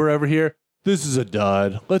Party Pooper over here. This is a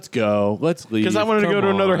dud. Let's go. Let's leave. Because I wanted to go Come to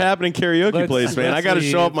another on. happening karaoke place, man. let's I got to leave.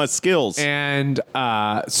 show off my skills. And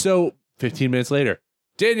so 15 minutes later,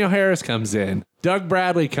 Daniel Harris comes in. Doug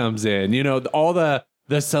Bradley comes in. All the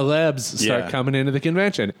celebs start Yeah. coming into the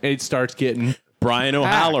convention. It starts getting Brian packed.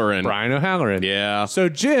 O'Halloran. Brian O'Halloran. Yeah. So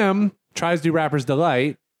Jim tries to do Rapper's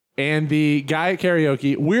Delight. And the guy at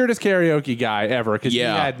karaoke, weirdest karaoke guy ever, because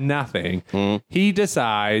Yeah. he had nothing. Mhm. He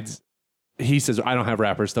decides, he says, I don't have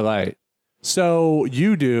Rapper's Delight. So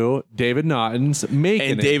you do David Naughton's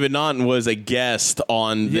Making And It. David Naughton was a guest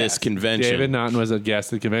on this Yes, convention. David Naughton was a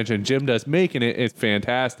guest at the convention. Jim does Making It. It's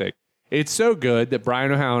fantastic. It's so good that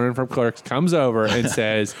Brian O'Halloran from Clerks comes over and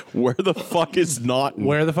says, Where the fuck is Naughton?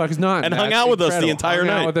 where the fuck is Naughton? And hung That's out with us the incredible. entire Hung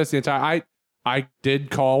night. out with us the entire I did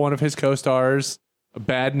call one of his co-stars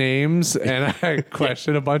bad names and I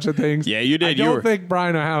questioned a bunch of things. Yeah, you did. I You don't were- think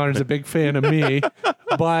Brian O'Halloran's a big fan of me,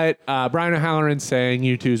 but Brian O'Halloran's saying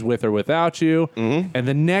U2's With or Without You. Mm-hmm. And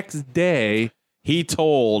the next day, He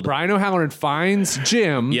told. Brian O'Halloran finds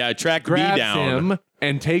Jim. Yeah, tracked me grabs down. him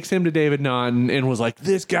and takes him to David Naughton and was like,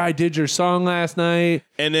 this guy did your song last night.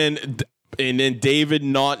 And then And then David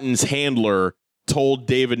Naughton's handler told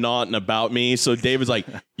David Naughton about me. So David's like,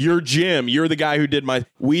 you're Jim. You're the guy who did my...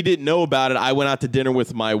 We didn't know about it. I went out to dinner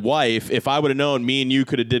with my wife. If I would have known, me and you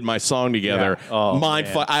could have did my song together. Yeah. Oh, man.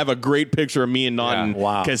 I have a great picture of me and Naughton. Yeah.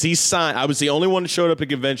 Wow. Because he signed... I was the only one that showed up to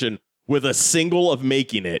convention with a single of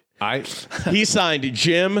Making It. He signed,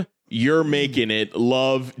 Jim, you're making it.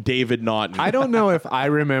 Love, David Naughton. I don't know if I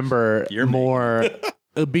remember more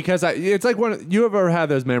because it's like you ever had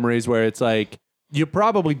those memories where it's like you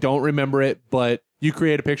probably don't remember it, but you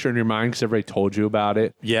create a picture in your mind because everybody told you about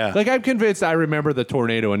it. Yeah. Like I'm convinced I remember the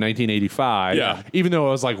tornado in 1985. Yeah. Even though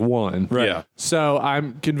it was like one. Right. Yeah. So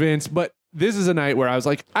I'm convinced, but this is a night where I was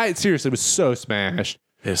like, I seriously was so smashed.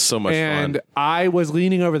 It's so much and fun. I was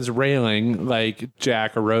leaning over this railing like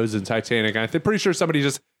Jack or Rose in Titanic. And I'm pretty sure somebody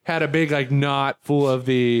just had a big like knot full of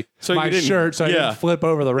my shirt, so I didn't flip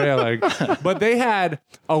over the railing. But they had,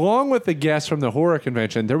 along with the guests from the horror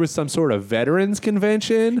convention, there was some sort of veterans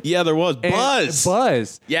convention. Yeah, there was.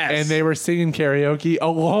 Buzz. Yes. And they were singing karaoke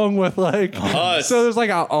along with like Us. So there's like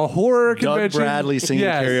a horror Doug convention. Bradley singing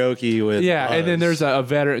Yes. karaoke with Yeah, and then there's a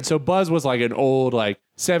veteran. So Buzz was like an old, like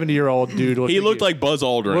 70-year-old dude. He looked like Buzz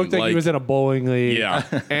Aldrin. Looked like he was in a bowling league. Yeah.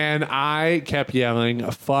 And I kept yelling,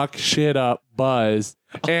 fuck shit up, Buzz.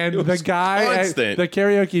 And the guy, constant. the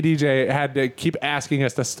karaoke DJ had to keep asking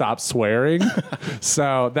us to stop swearing.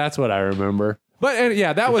 So that's what I remember. But and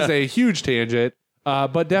yeah, that was a huge tangent,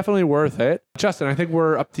 but definitely worth it. Justin, I think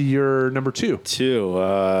we're up to your number 2.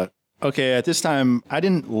 Okay, at this time, I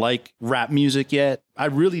didn't like rap music yet. I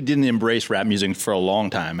really didn't embrace rap music for a long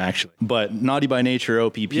time, actually. But Naughty by Nature,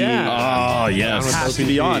 OPP, Oh, yes. has to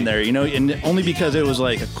be on there, you know, and only because it was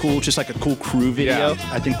like a cool crew video. Yeah.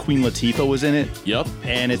 I think Queen Latifah was in it. Yep.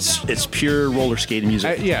 And it's pure roller skating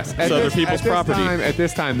music. Yes. It's other people's property. At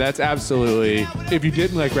this time, that's absolutely, if you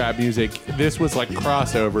didn't like rap music, this was like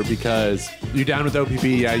crossover because you down with OPP,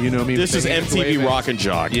 yeah, you know me. This is Hands MTV waving. Rock and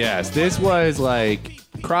Jock. Yes, this was like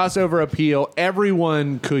crossover appeal.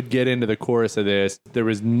 Everyone could get into the chorus of this. There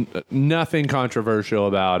was nothing controversial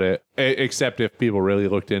about it, except if people really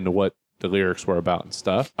looked into what the lyrics were about and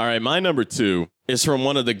stuff. All right, my number 2 is from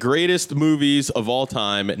one of the greatest movies of all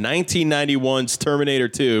time, 1991's Terminator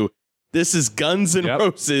 2. This is Guns N'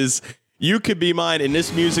 Roses. You Could Be Mine, and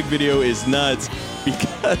this music video is nuts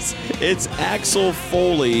because it's Axel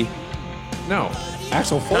Foley. No.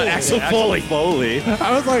 Axel Foley. Axel Foley.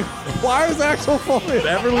 I was like, why is Axel Foley?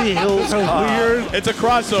 Beverly Hills Cop. Weird. It's a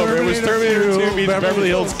crossover. It was Terminator 2 meets Beverly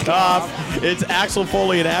Hills Cop. It's Axel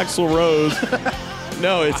Foley and Axl Rose.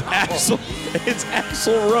 No, it's Axel. It's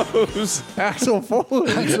Axl Rose. Axel Foley.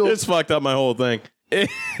 It's fucked up my whole thing.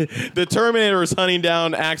 The Terminator is hunting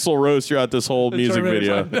down Axl Rose throughout this whole music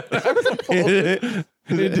video. In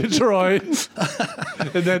Detroit.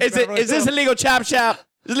 And then Is this illegal chop shop?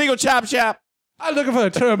 Is illegal chop shop? I'm looking for a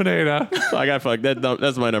Terminator. I got fucked.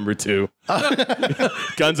 That's my number 2.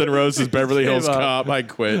 Guns N' Roses, Beverly Hills Give up. Cop. I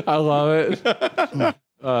quit. I love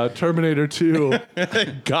it. Terminator 2.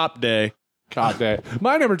 Cop Day. Cop Day.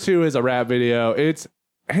 My number 2 is a rap video. It's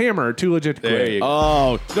Hammer, Too Legit to There Quit. you go.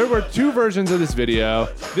 Oh, There were 2 versions of this video.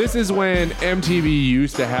 This is when MTV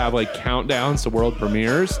used to have like countdowns to world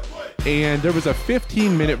premieres. And there was a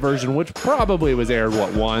 15-minute version, which probably was aired,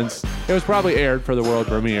 once? It was probably aired for the world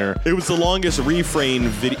premiere. it was the longest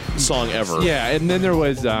refrain song ever. Yeah, and then there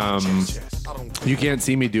was You Can't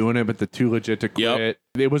See Me Doing It, but the Too Legit to Quit. Yep.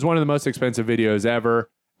 It was one of the most expensive videos ever.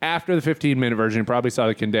 After the 15-minute version, you probably saw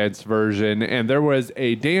the condensed version, and there was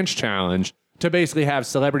a dance challenge to basically have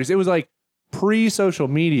celebrities. It was like pre-social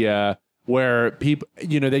media where people,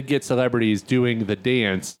 they'd get celebrities doing the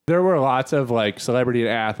dance. There were lots of like celebrity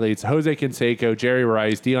athletes: Jose Canseco, Jerry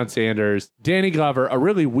Rice, Deion Sanders, Danny Glover. A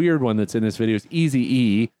really weird one that's in this video is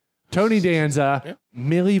Eazy-E. Tony Danza,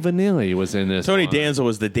 Milli Vanilli was in this. Tony one. Danza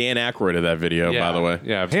was the Dan Aykroyd of that video, by the way.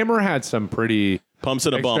 Yeah, Hammer had some pretty Pumps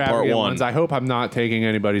in a Bump, Part extravagant 1. ones. I hope I'm not taking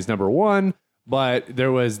anybody's number 1, but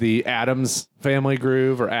there was the Adams Family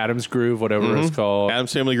Groove or Adams Groove, whatever it's called.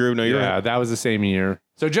 Adam's Family Groove. No, you're Yeah, right. that was the same year.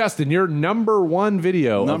 So, Justin, your number 1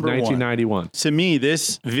 video Number of one. 1991. To me,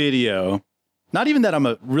 this video, not even that I'm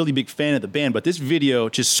a really big fan of the band, but this video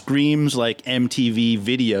just screams like MTV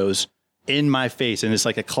videos in my face. And it's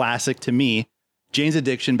like a classic to me. Jane's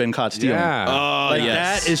Addiction, Been Caught Stealing. Yeah. Oh, Like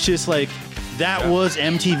yes. that is just like, that was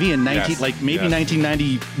MTV in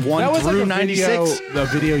 1991 That was through like 96. the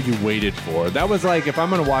video you waited for. That was like, if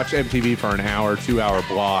I'm going to watch MTV for an hour, 2-hour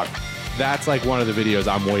block, that's like one of the videos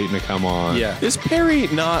I'm waiting to come on. Yeah. Is Perry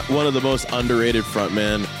not one of the most underrated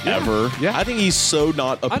frontmen ever? Yeah. I think he's so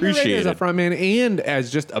not Underrated appreciated. as a frontman and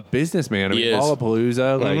as just a businessman. I He mean, is.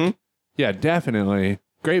 Lollapalooza, like, yeah, definitely.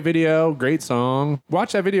 Great video, great song.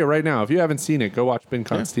 Watch that video right now. If you haven't seen it, go watch Been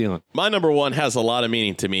Caught Stealing. My number one has a lot of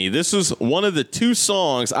meaning to me. This is one of the 2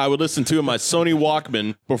 songs I would listen to in my Sony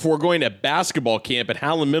Walkman before going to basketball camp at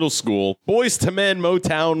Howland Middle School. Boyz II Men,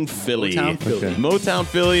 Motown Philly. Motown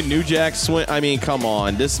Philly, New Jack Swing. I mean, come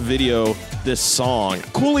on. This video, this song.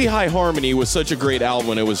 Cooley High Harmony was such a great album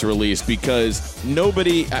when it was released because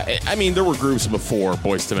nobody, I mean, there were groups before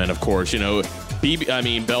Boyz II Men, of course, you know.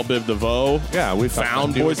 Belle Biv DeVoe. Yeah, we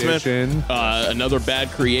found Boyz II Men. Another Bad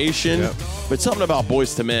Creation. Yep. But something about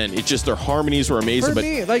Boyz II Men, it's just their harmonies were amazing. For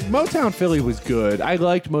me, like Motown Philly was good. I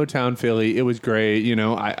liked Motown Philly. It was great. You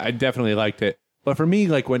know, I definitely liked it. But for me,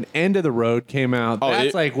 like when End of the Road came out,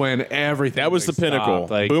 that's like when everything. That was the pinnacle.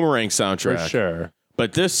 Like, Boomerang soundtrack. For sure.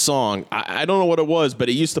 But this song, I don't know what it was, but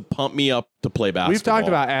it used to pump me up to play basketball. We've talked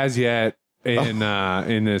about As Yet in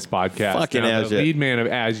this podcast. Fucking now, As the Yet. lead man of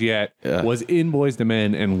As Yet was in Boyz II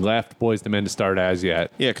Men and left Boyz II Men to start As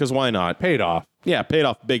Yet. Yeah, because why not? Paid off. Yeah, paid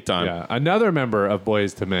off big time. Yeah. Another member of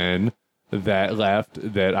Boyz II Men that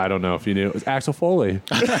left that I don't know if you knew was Axel Foley.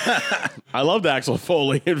 I loved Axel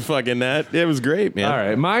Foley and fucking that. It was great, man. All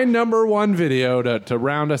right. My number one video to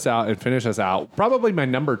round us out and finish us out, probably my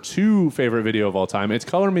number 2 favorite video of all time. It's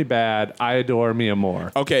Color Me Bad, I Adore Mia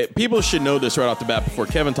Moore. Okay, people should know this right off the bat before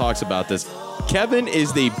Kevin talks about this. Kevin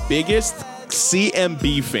is the biggest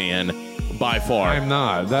CMB fan by far. I'm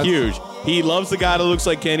not. That's huge. He loves the guy that looks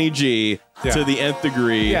like Kenny G to the nth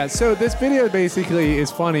degree. Yeah, so this video basically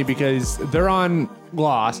is funny because they're on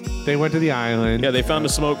Lost. They went to the island. Yeah, they found a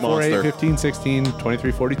smoke 4, monster. 8, 15, 16,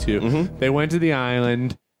 23, 42. They went to the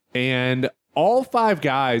island, and all 5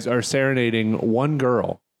 guys are serenading one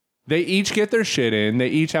girl. They each get their shit in. They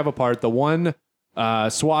each have a part. The one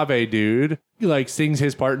suave dude, he like sings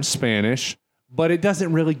his part in Spanish, but it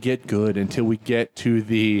doesn't really get good until we get to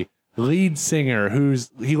the lead singer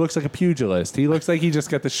he looks like a pugilist. He looks like he just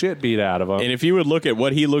got the shit beat out of him. And if you would look at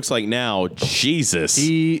what he looks like now, Jesus.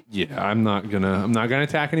 I'm not gonna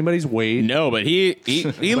attack anybody's weight. No, but he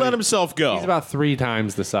let himself go. He's about 3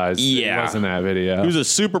 times the size he was in that video. He was a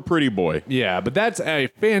super pretty boy. Yeah, but that's a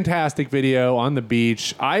fantastic video on the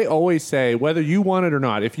beach. I always say, whether you want it or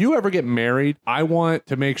not, if you ever get married, I want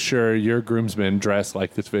to make sure your groomsmen dress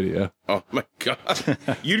like this video. Oh my God.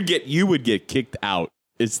 You would get kicked out.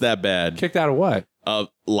 It's that bad. Kicked out of what? Of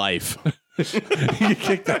life. You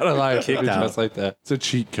kicked out of life. Kicked out. Just like that. It's a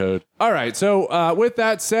cheat code. All right. So with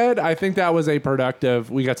that said, I think that was a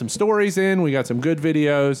productive. We got some stories in. We got some good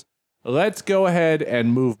videos. Let's go ahead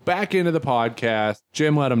and move back into the podcast.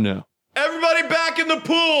 Jim, let them know. Everybody back in the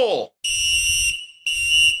pool.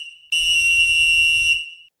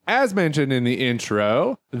 As mentioned in the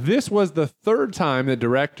intro, this was the 3rd time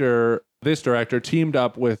the this director teamed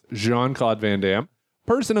up with Jean-Claude Van Damme.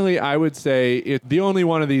 Personally, I would say the only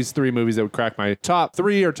one of these 3 movies that would crack my top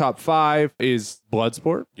 3 or top 5 is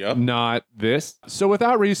Bloodsport, not this. So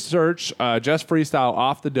without research, just freestyle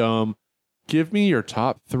off the dome, give me your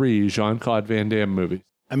top 3 Jean-Claude Van Damme movies.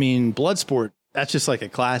 I mean, Bloodsport, that's just like a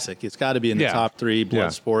classic. It's got to be in the top 3,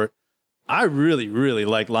 Bloodsport. I really, really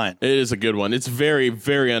like Lion. It is a good one. It's very,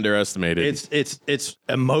 very underestimated. It's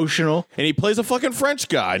emotional. And he plays a fucking French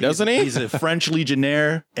guy, doesn't he? He's a French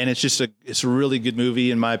Legionnaire, and it's a really good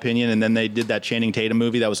movie in my opinion. And then they did that Channing Tatum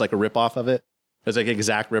movie that was like a ripoff of it. It was like an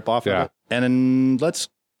exact ripoff of it. And then let's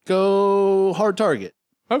go Hard Target.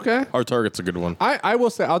 Okay. Hard Target's a good one. I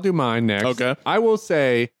will say, I'll do mine next. Okay. I will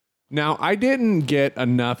say, now I didn't get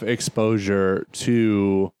enough exposure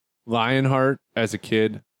to Lionheart as a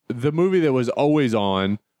kid. The movie that was always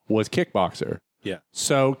on was Kickboxer. Yeah.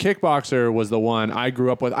 So Kickboxer was the one I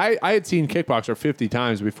grew up with. I had seen Kickboxer 50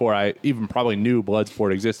 times before I even probably knew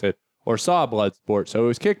Bloodsport existed or saw Bloodsport. So it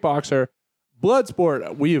was Kickboxer.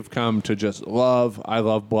 Bloodsport, we have come to just love. I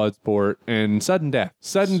love Bloodsport. And Sudden Death.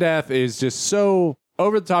 Sudden Death is just so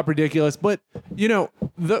over the top ridiculous. But, you know,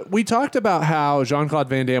 we talked about how Jean-Claude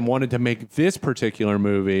Van Damme wanted to make this particular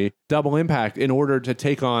movie, Double Impact, in order to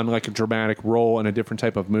take on like a dramatic role in a different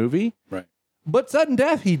type of movie. Right. But Sudden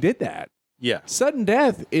Death, he did that. Yeah. Sudden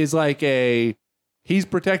Death is like he's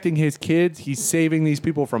protecting his kids. He's saving these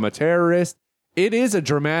people from a terrorist. It is a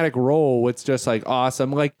dramatic role. It's just like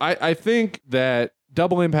awesome. Like I think that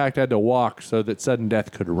Double Impact had to walk so that Sudden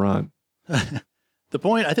Death could run.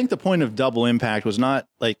 I think the point of Double Impact was not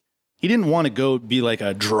like, he didn't want to go be like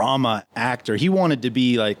a drama actor. He wanted to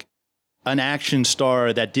be like an action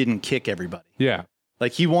star that didn't kick everybody. Yeah.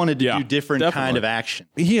 Like he wanted to do different kind of action.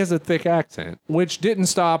 He has a thick accent, which didn't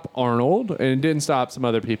stop Arnold and didn't stop some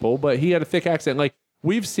other people, but he had a thick accent. Like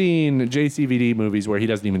we've seen JCVD movies where he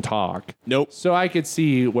doesn't even talk. Nope. So I could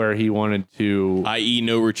see where he wanted to. I.e.,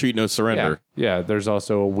 no retreat, no surrender. Yeah, there's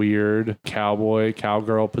also a weird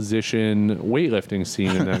cowgirl position weightlifting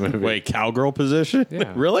scene in that movie. Wait, cowgirl position?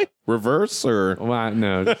 Yeah. Really? Reverse or? Well,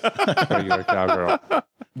 no, just regular cowgirl.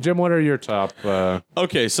 Jim, what are your top?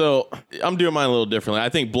 Okay, so I'm doing mine a little differently. I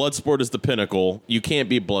think Bloodsport is the pinnacle. You can't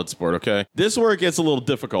beat Bloodsport, okay? This is where it gets a little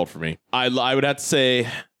difficult for me. I would have to say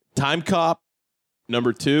Time Cop,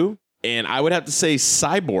 number 2, and I would have to say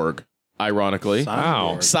Cyborg, ironically.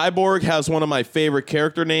 Wow. Cyborg has one of my favorite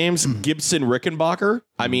character names, Gibson Rickenbacker.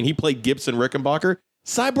 I mean, he played Gibson Rickenbacker.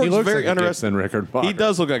 Cyborg's He looks very like a interesting. Gibson Rickenbacker. He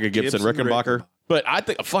does look like a Gibson Rickenbacker. But I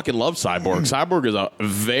fucking love Cyborg. Cyborg is a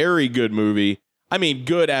very good movie. I mean,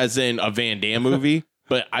 good as in a Van Damme movie,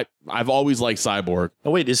 but I've always liked Cyborg.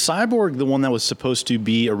 Oh, wait, is Cyborg the one that was supposed to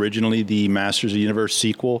be originally the Masters of the Universe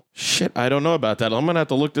sequel? Shit, I don't know about that. I'm going to have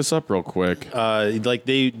to look this up real quick. Like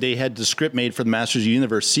they had the script made for the Masters of the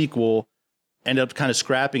Universe sequel, ended up kind of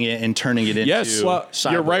scrapping it and turning it into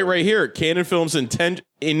Cyborg. You're right here. Canon Films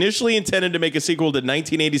initially intended to make a sequel to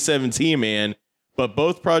 1987 He-Man, but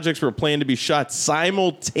both projects were planned to be shot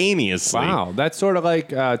simultaneously. Wow, that's sort of like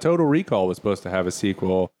Total Recall was supposed to have a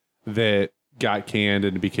sequel that got canned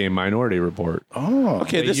and became Minority Report. Oh,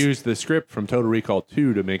 okay. They used the script from Total Recall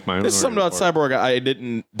 2 to make Minority There's something about Report. Cyborg I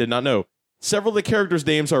did not know. Several of the characters'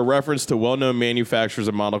 names are referenced to well-known manufacturers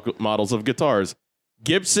and models of guitars.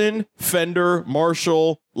 Gibson, Fender,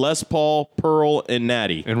 Marshall, Les Paul, Pearl, and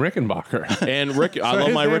Natty. And Rickenbacker. And Rick, I So love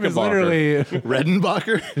his my name is Rickenbacker. literally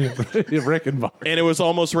Redenbacher? Rickenbacker. And it was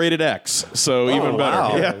almost rated X, so even better.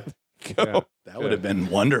 wow. Yeah. Yeah. That would have been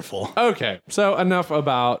wonderful. Okay, so enough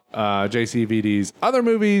about JCVD's other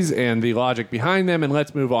movies and the logic behind them, and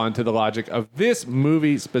let's move on to the logic of this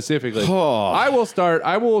movie specifically. I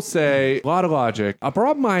will say, a lot of logic. A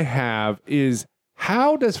problem I have is,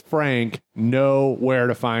 how does Frank know where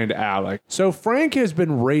to find Alec? So Frank has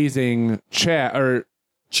been raising Chad. No,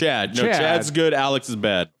 Chad's good. Alex is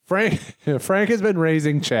bad. Frank has been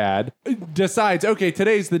raising Chad. Decides, okay,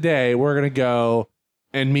 today's the day. We're gonna go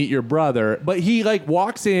and meet your brother. But he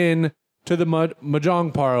walks in to the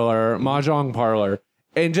mahjong parlor,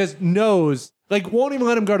 and just knows, won't even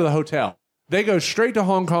let him go to the hotel. They go straight to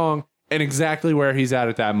Hong Kong and exactly where he's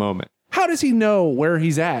at that moment. How does he know where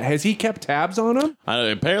he's at? Has he kept tabs on him?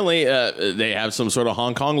 Apparently, they have some sort of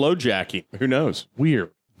Hong Kong low jacking. Who knows?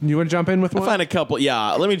 Weird. You want to jump in with one? I find a couple.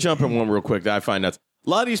 Yeah, let me jump in one real quick that I find nuts. A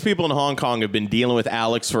lot of these people in Hong Kong have been dealing with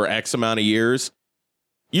Alex for X amount of years.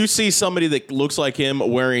 You see somebody that looks like him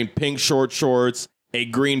wearing pink short shorts, a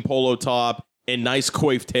green polo top, and nice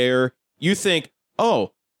coiffed hair. You think,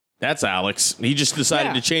 oh, that's Alex. He just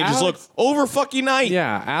decided to change his look over fucking night.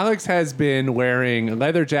 Yeah, Alex has been wearing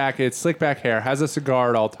leather jackets, slick back hair, has a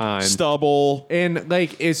cigar at all times. Stubble. And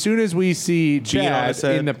as soon as we see Chad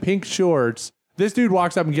in the pink shorts, this dude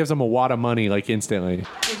walks up and gives him a wad of money instantly.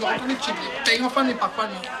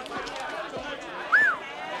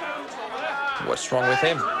 What's wrong with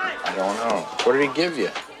him? I don't know. What did he give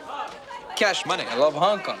you? Cash money. I love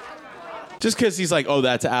Hong Kong. Just because he's like, oh,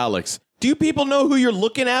 that's Alex. Do you people know who you're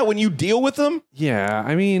looking at when you deal with them? Yeah,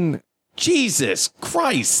 I mean, Jesus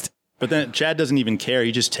Christ. But then Chad doesn't even care.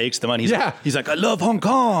 He just takes the money. He's like, I love Hong I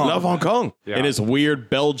Kong. love Hong Kong. Yeah. In his weird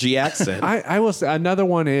Belgian accent. I will say another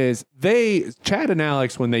one is Chad and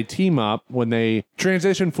Alex, when they team up, when they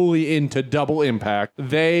transition fully into Double Impact,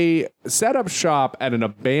 they set up shop at an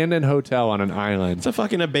abandoned hotel on an island. It's a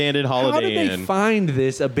fucking abandoned Holiday How did they Inn. find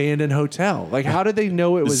this abandoned hotel? How did they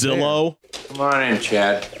know it was Zillow. Come on in,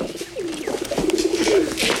 Chad.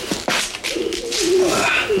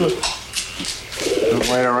 Don't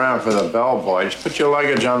wait around for the bellboy. Just put your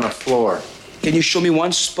luggage on the floor. Can you show me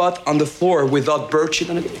one spot on the floor without bird shit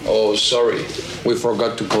on it? Oh, sorry. We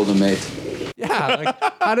forgot to call the maid. Yeah,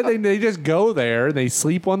 how did they just go there, they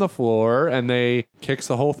sleep on the floor, and they kicks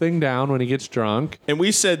the whole thing down when he gets drunk. And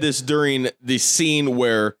we said this during the scene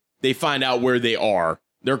where they find out where they are.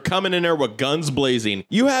 They're coming in there with guns blazing.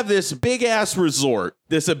 You have this big-ass resort,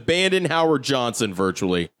 this abandoned Howard Johnson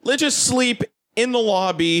virtually. Let's just sleep in the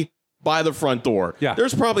lobby by the front door. Yeah.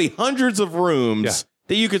 There's probably hundreds of rooms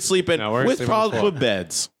that you could sleep in with probably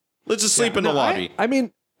beds. Let's just sleep in the lobby. I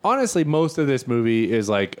mean, honestly, most of this movie is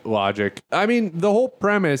logic. I mean, the whole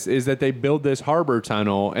premise is that they build this harbor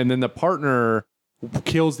tunnel and then the partner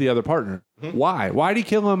kills the other partner. Mm-hmm. Why? Why did he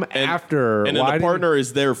kill him after? And then the partner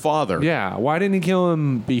is their father. Yeah. Why didn't he kill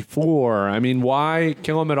him before? I mean, why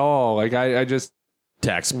kill him at all? I just...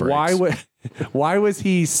 Tax breaks. Why was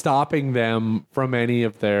he stopping them from any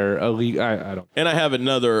of their illegal? I don't. And I have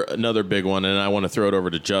another big one, and I want to throw it over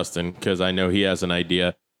to Justin because I know he has an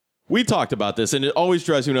idea. We talked about this, and it always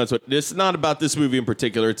drives me nuts. But it's not about this movie in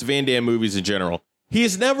particular. It's Van Damme movies in general. He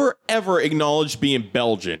has never, ever acknowledged being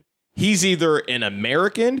Belgian. He's either an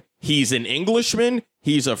American, he's an Englishman,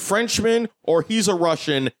 he's a Frenchman, or he's a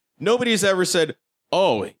Russian. Nobody's ever said,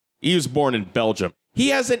 oh, he was born in Belgium. He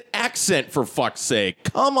has an accent, for fuck's sake.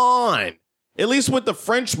 Come on. At least with the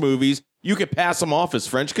French movies, you could pass him off as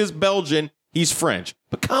French because Belgian, he's French.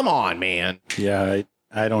 But come on, man. Yeah,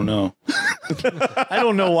 I don't know. I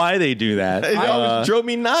don't know why they do that. It always drove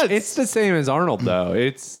me nuts. It's the same as Arnold, though.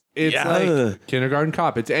 It's like Kindergarten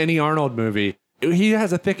Cop. It's any Arnold movie. He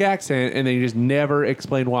has a thick accent, and they just never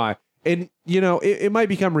explain why. And, it might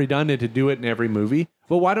become redundant to do it in every movie,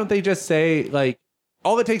 but why don't they just say, like,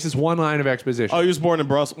 all it takes is one line of exposition? Oh, he was born in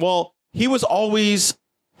Brussels. Well, he was always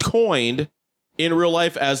coined in real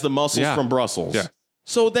life as the muscles from Brussels. Yeah.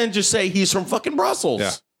 So then just say he's from fucking Brussels.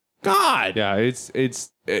 Yeah. God. Yeah, it's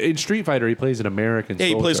in Street Fighter, he plays an American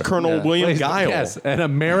soldier. He plays Colonel William Guile. Yes, an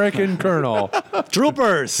American colonel.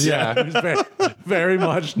 Troopers. Yeah, he's very, very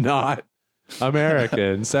much not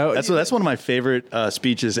American. So that's one of my favorite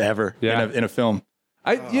speeches ever in a film.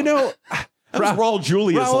 That was Raul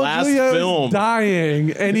Julia's last film.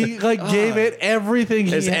 Dying, and he gave it everything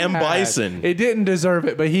he as had. M. Bison. It didn't deserve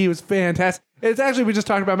it, but he was fantastic. It's actually, we just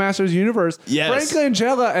talked about Masters of the Universe. Yes. Frank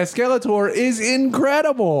Langella as Skeletor is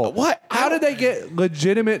incredible. What? How did they get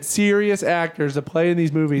legitimate, serious actors to play in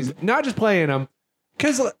these movies? Not just playing them,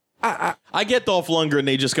 because I get Dolph Lundgren.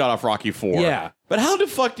 They just got off Rocky IV. Yeah. But how the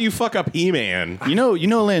fuck do you fuck up He-Man?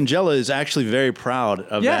 Langella is actually very proud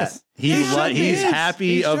of that. He's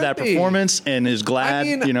happy of that performance and is glad.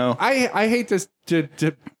 I hate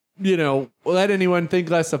to let anyone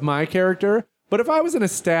think less of my character, but if I was an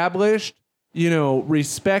established,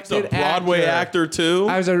 respected Broadway actor too.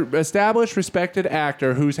 I was an established, respected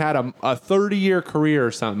actor who's had a 30-year career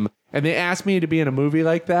or something, and they asked me to be in a movie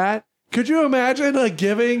like that. Could you imagine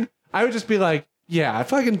giving? I would just be like, yeah,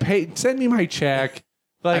 fucking pay. Send me my check.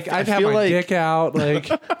 I'd have my dick out.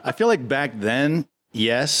 I feel like back then,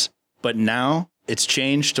 yes, but now it's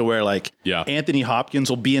changed to where Anthony Hopkins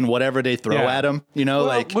will be in whatever they throw at him.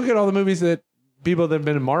 Look at all the movies that people that have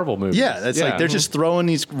been in Marvel movies. Yeah, that's they're just throwing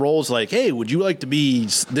these roles hey, would you like to be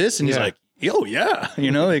this? And he's like, oh yeah,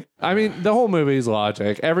 I mean, the whole movie is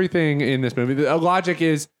logic. Everything in this movie, the logic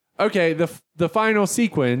is okay. The final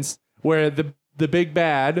sequence where the big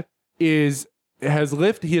bad he has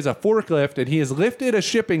a forklift and he has lifted a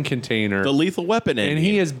shipping container, the Lethal Weapon, and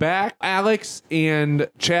he is back Alex and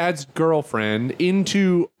Chad's girlfriend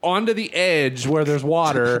onto the edge where there's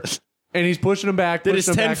water. And he's pushing them back. That is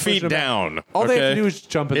 10 feet down. All they have to do is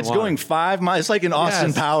jump in the water. It's going 5 miles. It's like in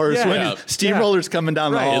Austin Powers when Steamroller's coming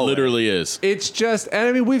down the hallway. It literally is. It's just, and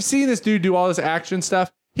I mean, we've seen this dude do all this action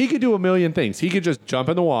stuff. He could do a million things. He could just jump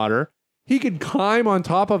in the water. He could climb on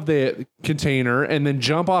top of the container and then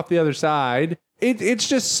jump off the other side. It's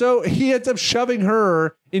just so, he ends up shoving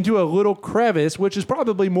her into a little crevice, which is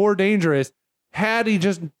probably more dangerous had he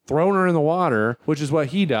just thrown her in the water, which is what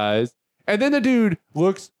he does. And then the dude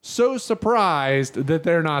looks so surprised that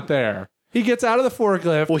they're not there. He gets out of the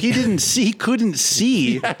forklift. Well, he couldn't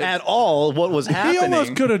see at all what was happening. He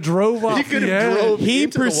almost could have drove off the edge. He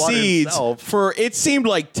proceeds for, it seemed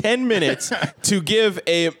like 10 minutes to give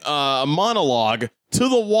a monologue to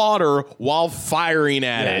the water while firing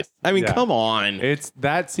at it. I mean, come on.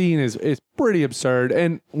 That scene is pretty absurd,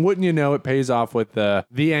 and wouldn't you know, it pays off with the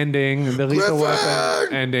ending, the Lethal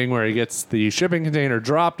Weapon ending, where he gets the shipping container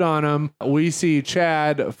dropped on him. We see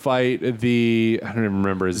Chad fight I don't even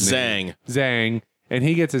remember his name. Zhang, and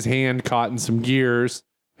he gets his hand caught in some gears.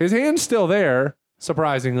 His hand's still there,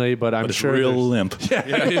 surprisingly, but I'm sure it's real limp. Yeah,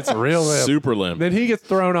 it's real limp. Super limp. Then he gets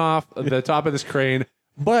thrown off the top of this crane.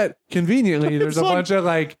 But conveniently, there's a bunch of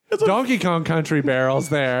Donkey Kong Country barrels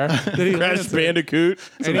there. That he Crash Bandicoot.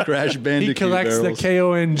 Crash Bandicoot. He collects barrels. the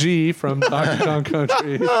KONG from Donkey Kong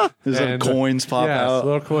Country. There's some coins pop out.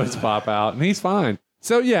 Little coins pop out, and he's fine.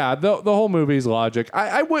 So yeah, the whole movie's logic.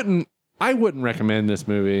 I wouldn't recommend this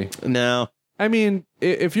movie. No. I mean,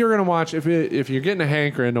 if you're gonna watch, if you're getting a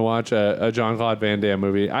hankering to watch a Jean-Claude Van Damme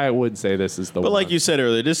movie, I would say this is the one. But like you said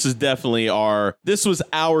earlier, this was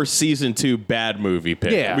our season 2 bad movie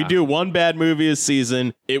pick. Yeah. We do one bad movie a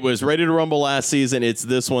season. It was Ready to Rumble last season. It's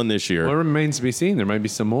this one this year. Well, it remains to be seen. There might be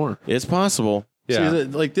some more. It's possible. Yeah. See,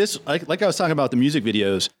 like I was talking about the music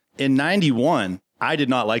videos in '91. I did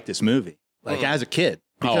not like this movie. As a kid.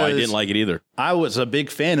 I didn't like it either. I was a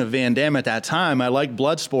big fan of Van Damme at that time. I liked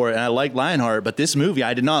Bloodsport and I liked Lionheart, but this movie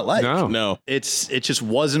I did not like. No. It just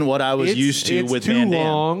wasn't what I was used to with Van Damme. It's too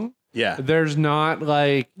long. Yeah. There's not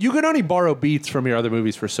like you can only borrow beats from your other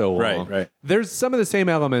movies for so long. Right. There's some of the same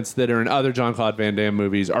elements that are in other Jean-Claude Van Damme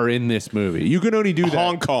movies are in this movie. You can only do that.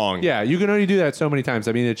 Hong Kong. Yeah, you can only do that so many times.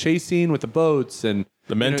 I mean, the chase scene with the boats and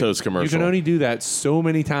The Mentos commercial. You can only do that so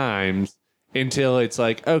many times until it's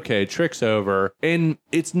like, okay, trick's over. And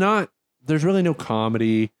it's not, there's really no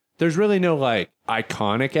comedy. There's really no like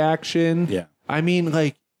iconic action. Yeah. I mean,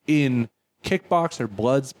 like in Kickboxer,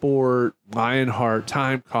 Bloodsport, Lionheart,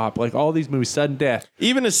 Time Cop, like all these movies, Sudden Death.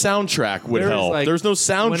 Even a soundtrack would help. Like, There's no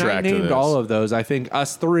soundtrack when I to named this. all of those, I think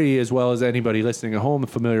us three, as well as anybody listening at home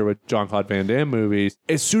familiar with Jean-Claude Van Damme movies,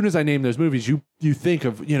 as soon as I name those movies, you think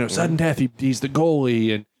of, Sudden Death, he's the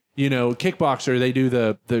goalie, and, Kickboxer, they do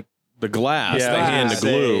the glass, Yeah, the I was hand, gonna the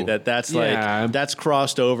glue. say that's Yeah. like that's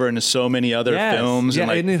crossed over into so many other films Yeah, and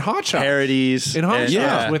like and in Hot Shots. parodies. In Hot and,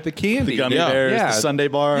 Shots with the candy. the gummy Yeah. bears, Yeah. the Sunday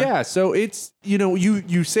bar. Yeah, so it's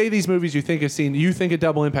you say these movies you think of scene, you think of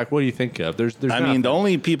Double Impact. What do you think of? There's I mean, the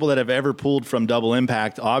only people that have ever pulled from Double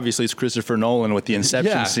Impact, obviously, is Christopher Nolan with the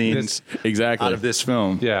Inception Yeah, scenes Exactly. out of this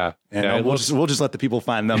film. yeah. And yeah, we'll just let the people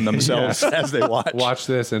find them themselves as they watch.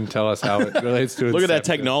 this and tell us how it relates to. Look at that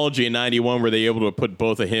Inception. technology in '91 where they able to put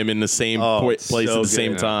both of him in the same place so at the good.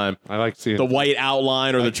 same time. I like seeing The white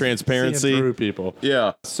outline or the seeing transparency. through people.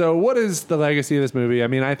 Yeah. So, what is the legacy of this movie? I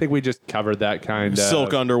mean, I think we just covered that kind of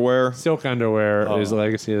Silk underwear. Silk underwear is the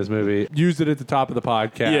legacy of this movie. Used it at the top of the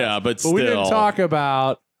podcast. Yeah, but we didn't still. talk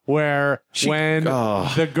about when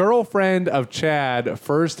the girlfriend of Chad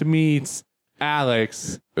first meets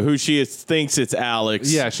Alex. Who she thinks it's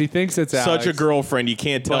Alex. Yeah, she thinks it's Alex. Such a girlfriend. You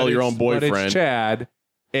can't tell your own But boyfriend. it's Chad,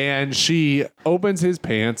 and she opens his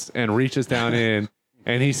pants and reaches down in,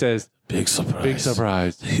 and he says, Big surprise. "Big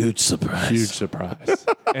surprise, Huge surprise. huge surprise."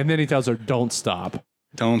 And then he tells her, "Don't stop."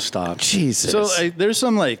 Don't stop. Jesus. So there's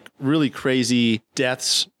some like really crazy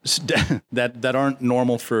deaths that aren't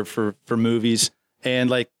normal for movies, and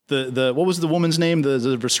like the what was the woman's name?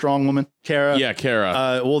 The strong woman, Kara. Yeah,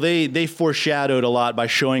 Kara. Well, they foreshadowed a lot by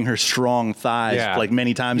showing her strong thighs like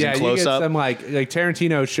many times in you close get up. some like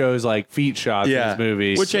Tarantino shows like feet shots in his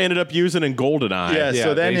movies. Which I ended up using in GoldenEye. Yeah, Yeah,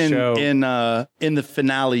 so then they show- in the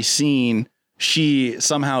finale scene, she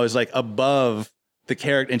somehow is like above the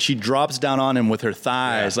character, and she drops down on him with her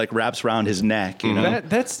thighs, like wraps around his neck. You know,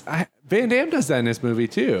 Van Damme does that in this movie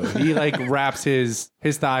too. He like wraps his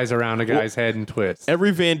thighs around a guy's head and twists.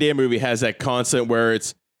 Every Van Damme movie has that constant where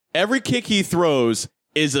it's every kick he throws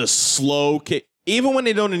is a slow kick. Even when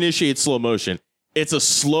they don't initiate slow motion, it's a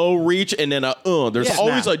slow reach and then there's Yeah.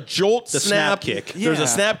 always Snap. a jolt The snap snap kick. There's Yeah. a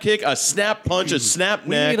snap kick, a snap punch, a snap We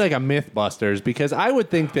neck. need like a Mythbusters because I would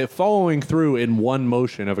think that following through in one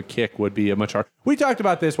motion of a kick would be a much harder. We talked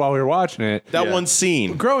about this while we were watching it. that one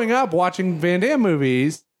scene. Growing up watching Van Damme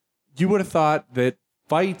movies, you would have thought that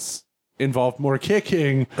fights involved more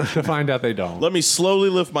kicking to find out they don't. Let me slowly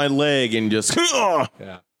lift my leg and just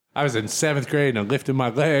Yeah. I was in 7th grade and I lifted my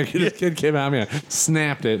leg and this kid came at me and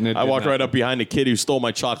snapped it. And I walked right up behind the kid who stole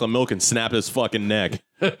my chocolate milk and snapped his fucking neck.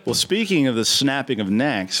 well, speaking of the snapping of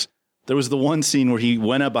necks, there was the one scene where he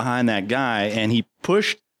went up behind that guy and he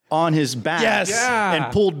pushed on his back, Yeah.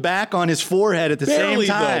 and pulled back on his forehead at the Barely,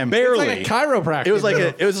 same time. though, barely. It's like a chiropractor. It was like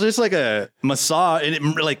it was just like a massage, and it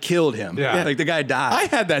like killed him. Yeah. Like the guy died.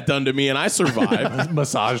 I had that done to me and I survived.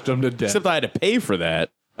 massaged him to death. Except I had to pay for that.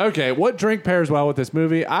 Okay, what drink pairs well with this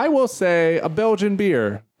movie? I will say a Belgian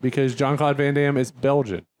beer because Jean-Claude Van Damme is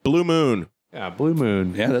Belgian. Blue Moon. Yeah, Blue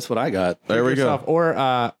Moon. Yeah, that's what I got. There we Yourself.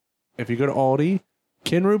 Or if you go to Aldi,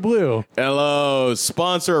 Kinru Blue. Hello,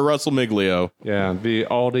 sponsor of Russell Miglio. Yeah, the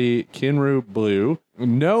Aldi Kinru Blue.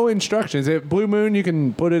 No instructions. At Blue Moon, you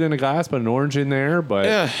can put it in a glass, put an orange in there, but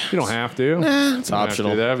you don't have to. It's You don't have to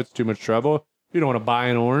optional. do that if it's too much trouble. You don't want to buy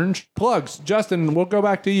an orange. Plugs. Justin, we'll go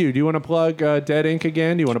back to you. Do you want to plug Dead Ink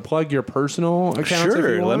again? Do you want to plug your personal accounts? if you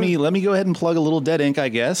Sure. want? Let me go ahead and plug a little Dead Ink, I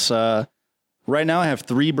guess. Right now, I have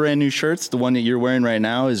 3 brand new shirts. The one that you're wearing right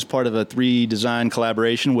now is part of a 3 design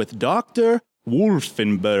collaboration with Dr.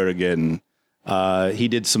 Wolfenbergen. He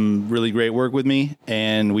did some really great work with me,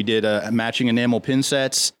 and we did matching enamel pin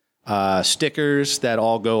sets, stickers that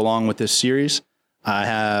all go along with this series. I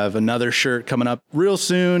have another shirt coming up real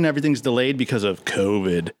soon. Everything's delayed because of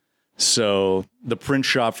COVID. So the print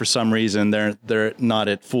shop, for some reason, they're not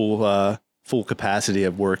at full capacity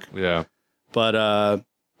of work. Yeah. But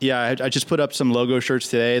yeah, I just put up some logo shirts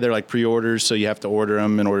today. They're like pre-orders, so you have to order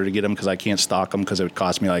them in order to get them because I can't stock them because it would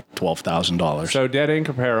cost me like $12,000. So Dead Ink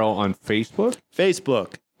Apparel on Facebook.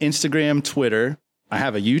 Facebook, Instagram, Twitter. I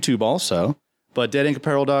have a YouTube also. But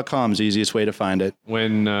deadinkapparel.com is the easiest way to find it.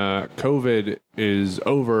 When COVID is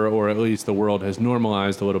over, or at least the world has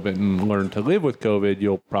normalized a little bit and learned to live with COVID,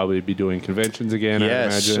 you'll probably be doing conventions again,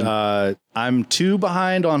 Yes. I imagine. I'm 2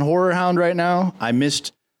 behind on Horror Hound right now. I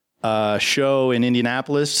missed a show in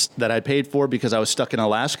Indianapolis that I paid for because I was stuck in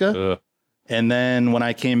Alaska. And then when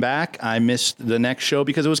I came back, I missed the next show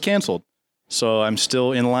because it was canceled. So I'm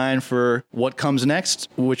still in line for what comes next,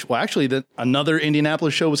 which, well, actually, another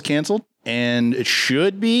Indianapolis show was canceled. And it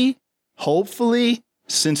should be, hopefully,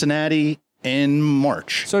 Cincinnati in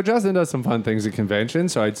March. So Justin does some fun things at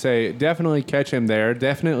conventions, so I'd say definitely catch him there.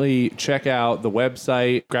 Definitely check out the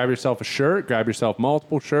website. Grab yourself a shirt. Grab yourself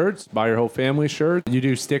multiple shirts. Buy your whole family shirt. You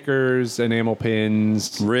do stickers, enamel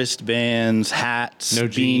pins, wristbands, hats, no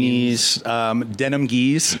beanies, denim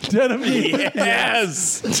geese. Denim geese.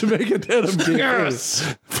 Yes. To make a denim geese.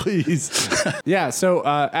 Yes. Please. Yeah, so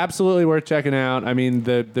absolutely worth checking out. I mean,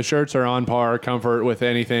 the shirts are on par, comfort with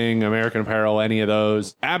anything, American Apparel, any of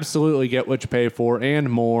those. Absolutely get what you pay for and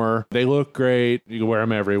more. They look great. You can wear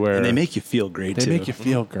them everywhere. And they make you feel great, too. They make you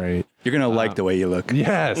feel great. You're going to like the way you look.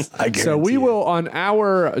 Yes. I guarantee so we it. will, on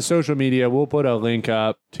our social media, we'll put a link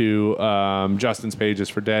up to Justin's pages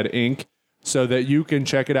for Dead Ink so that you can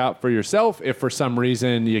check it out for yourself. If for some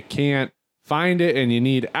reason you can't find it and you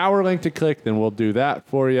need our link to click, then we'll do that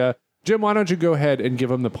for you. Jim, why don't you go ahead and give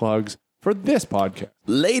them the plugs for this podcast?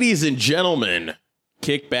 Ladies and gentlemen,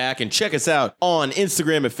 kick back and check us out on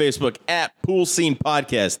Instagram and Facebook at Pool Scene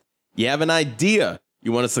Podcast. You have an idea,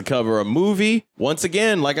 you want us to cover a movie? Once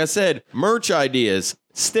again, like I said, merch ideas,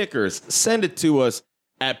 stickers, send it to us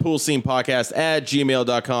at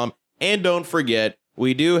poolscenepodcast@gmail.com. And don't forget,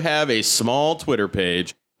 we do have a small Twitter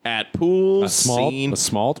page at Pool Scene. A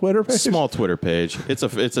small Twitter page? Small Twitter page. It's a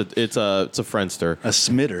Friendster. A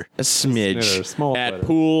smitter. A smidge. Small at Twitter.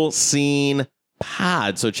 Pool Scene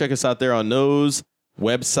Pod. So check us out there on those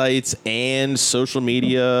websites and social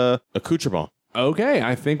media accoutrement. Okay,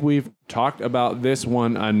 I think we've talked about this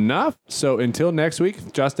one enough. So until next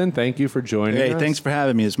week, Justin, thank you for joining us. Hey, thanks for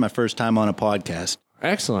having me. It's my first time on a podcast.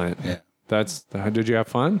 Excellent. Yeah. Did you have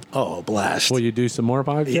fun? Oh, blast. Will you do some more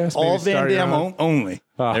podcasts? All Maybe Van start your Damme own? only.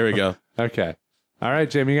 Oh, There we go. Okay. All right,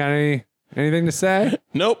 Jim, you got anything to say?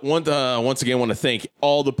 Nope. Once again, want to thank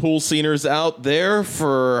all the pool sceners out there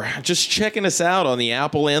for just checking us out on the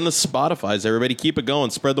Apple and the Spotify's. Everybody keep it going.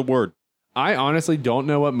 Spread the word. I honestly don't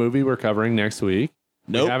know what movie we're covering next week.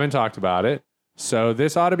 Nope. We haven't talked about it. So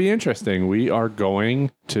this ought to be interesting. We are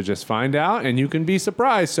going to just find out, and you can be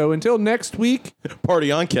surprised. So until next week, Party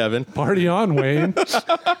on, Kevin. party on, Wayne.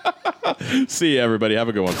 See you, everybody. Have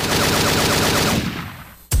a good one.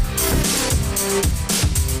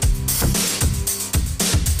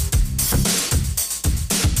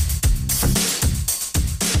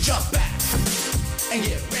 Jump back and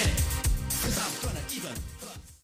get ready.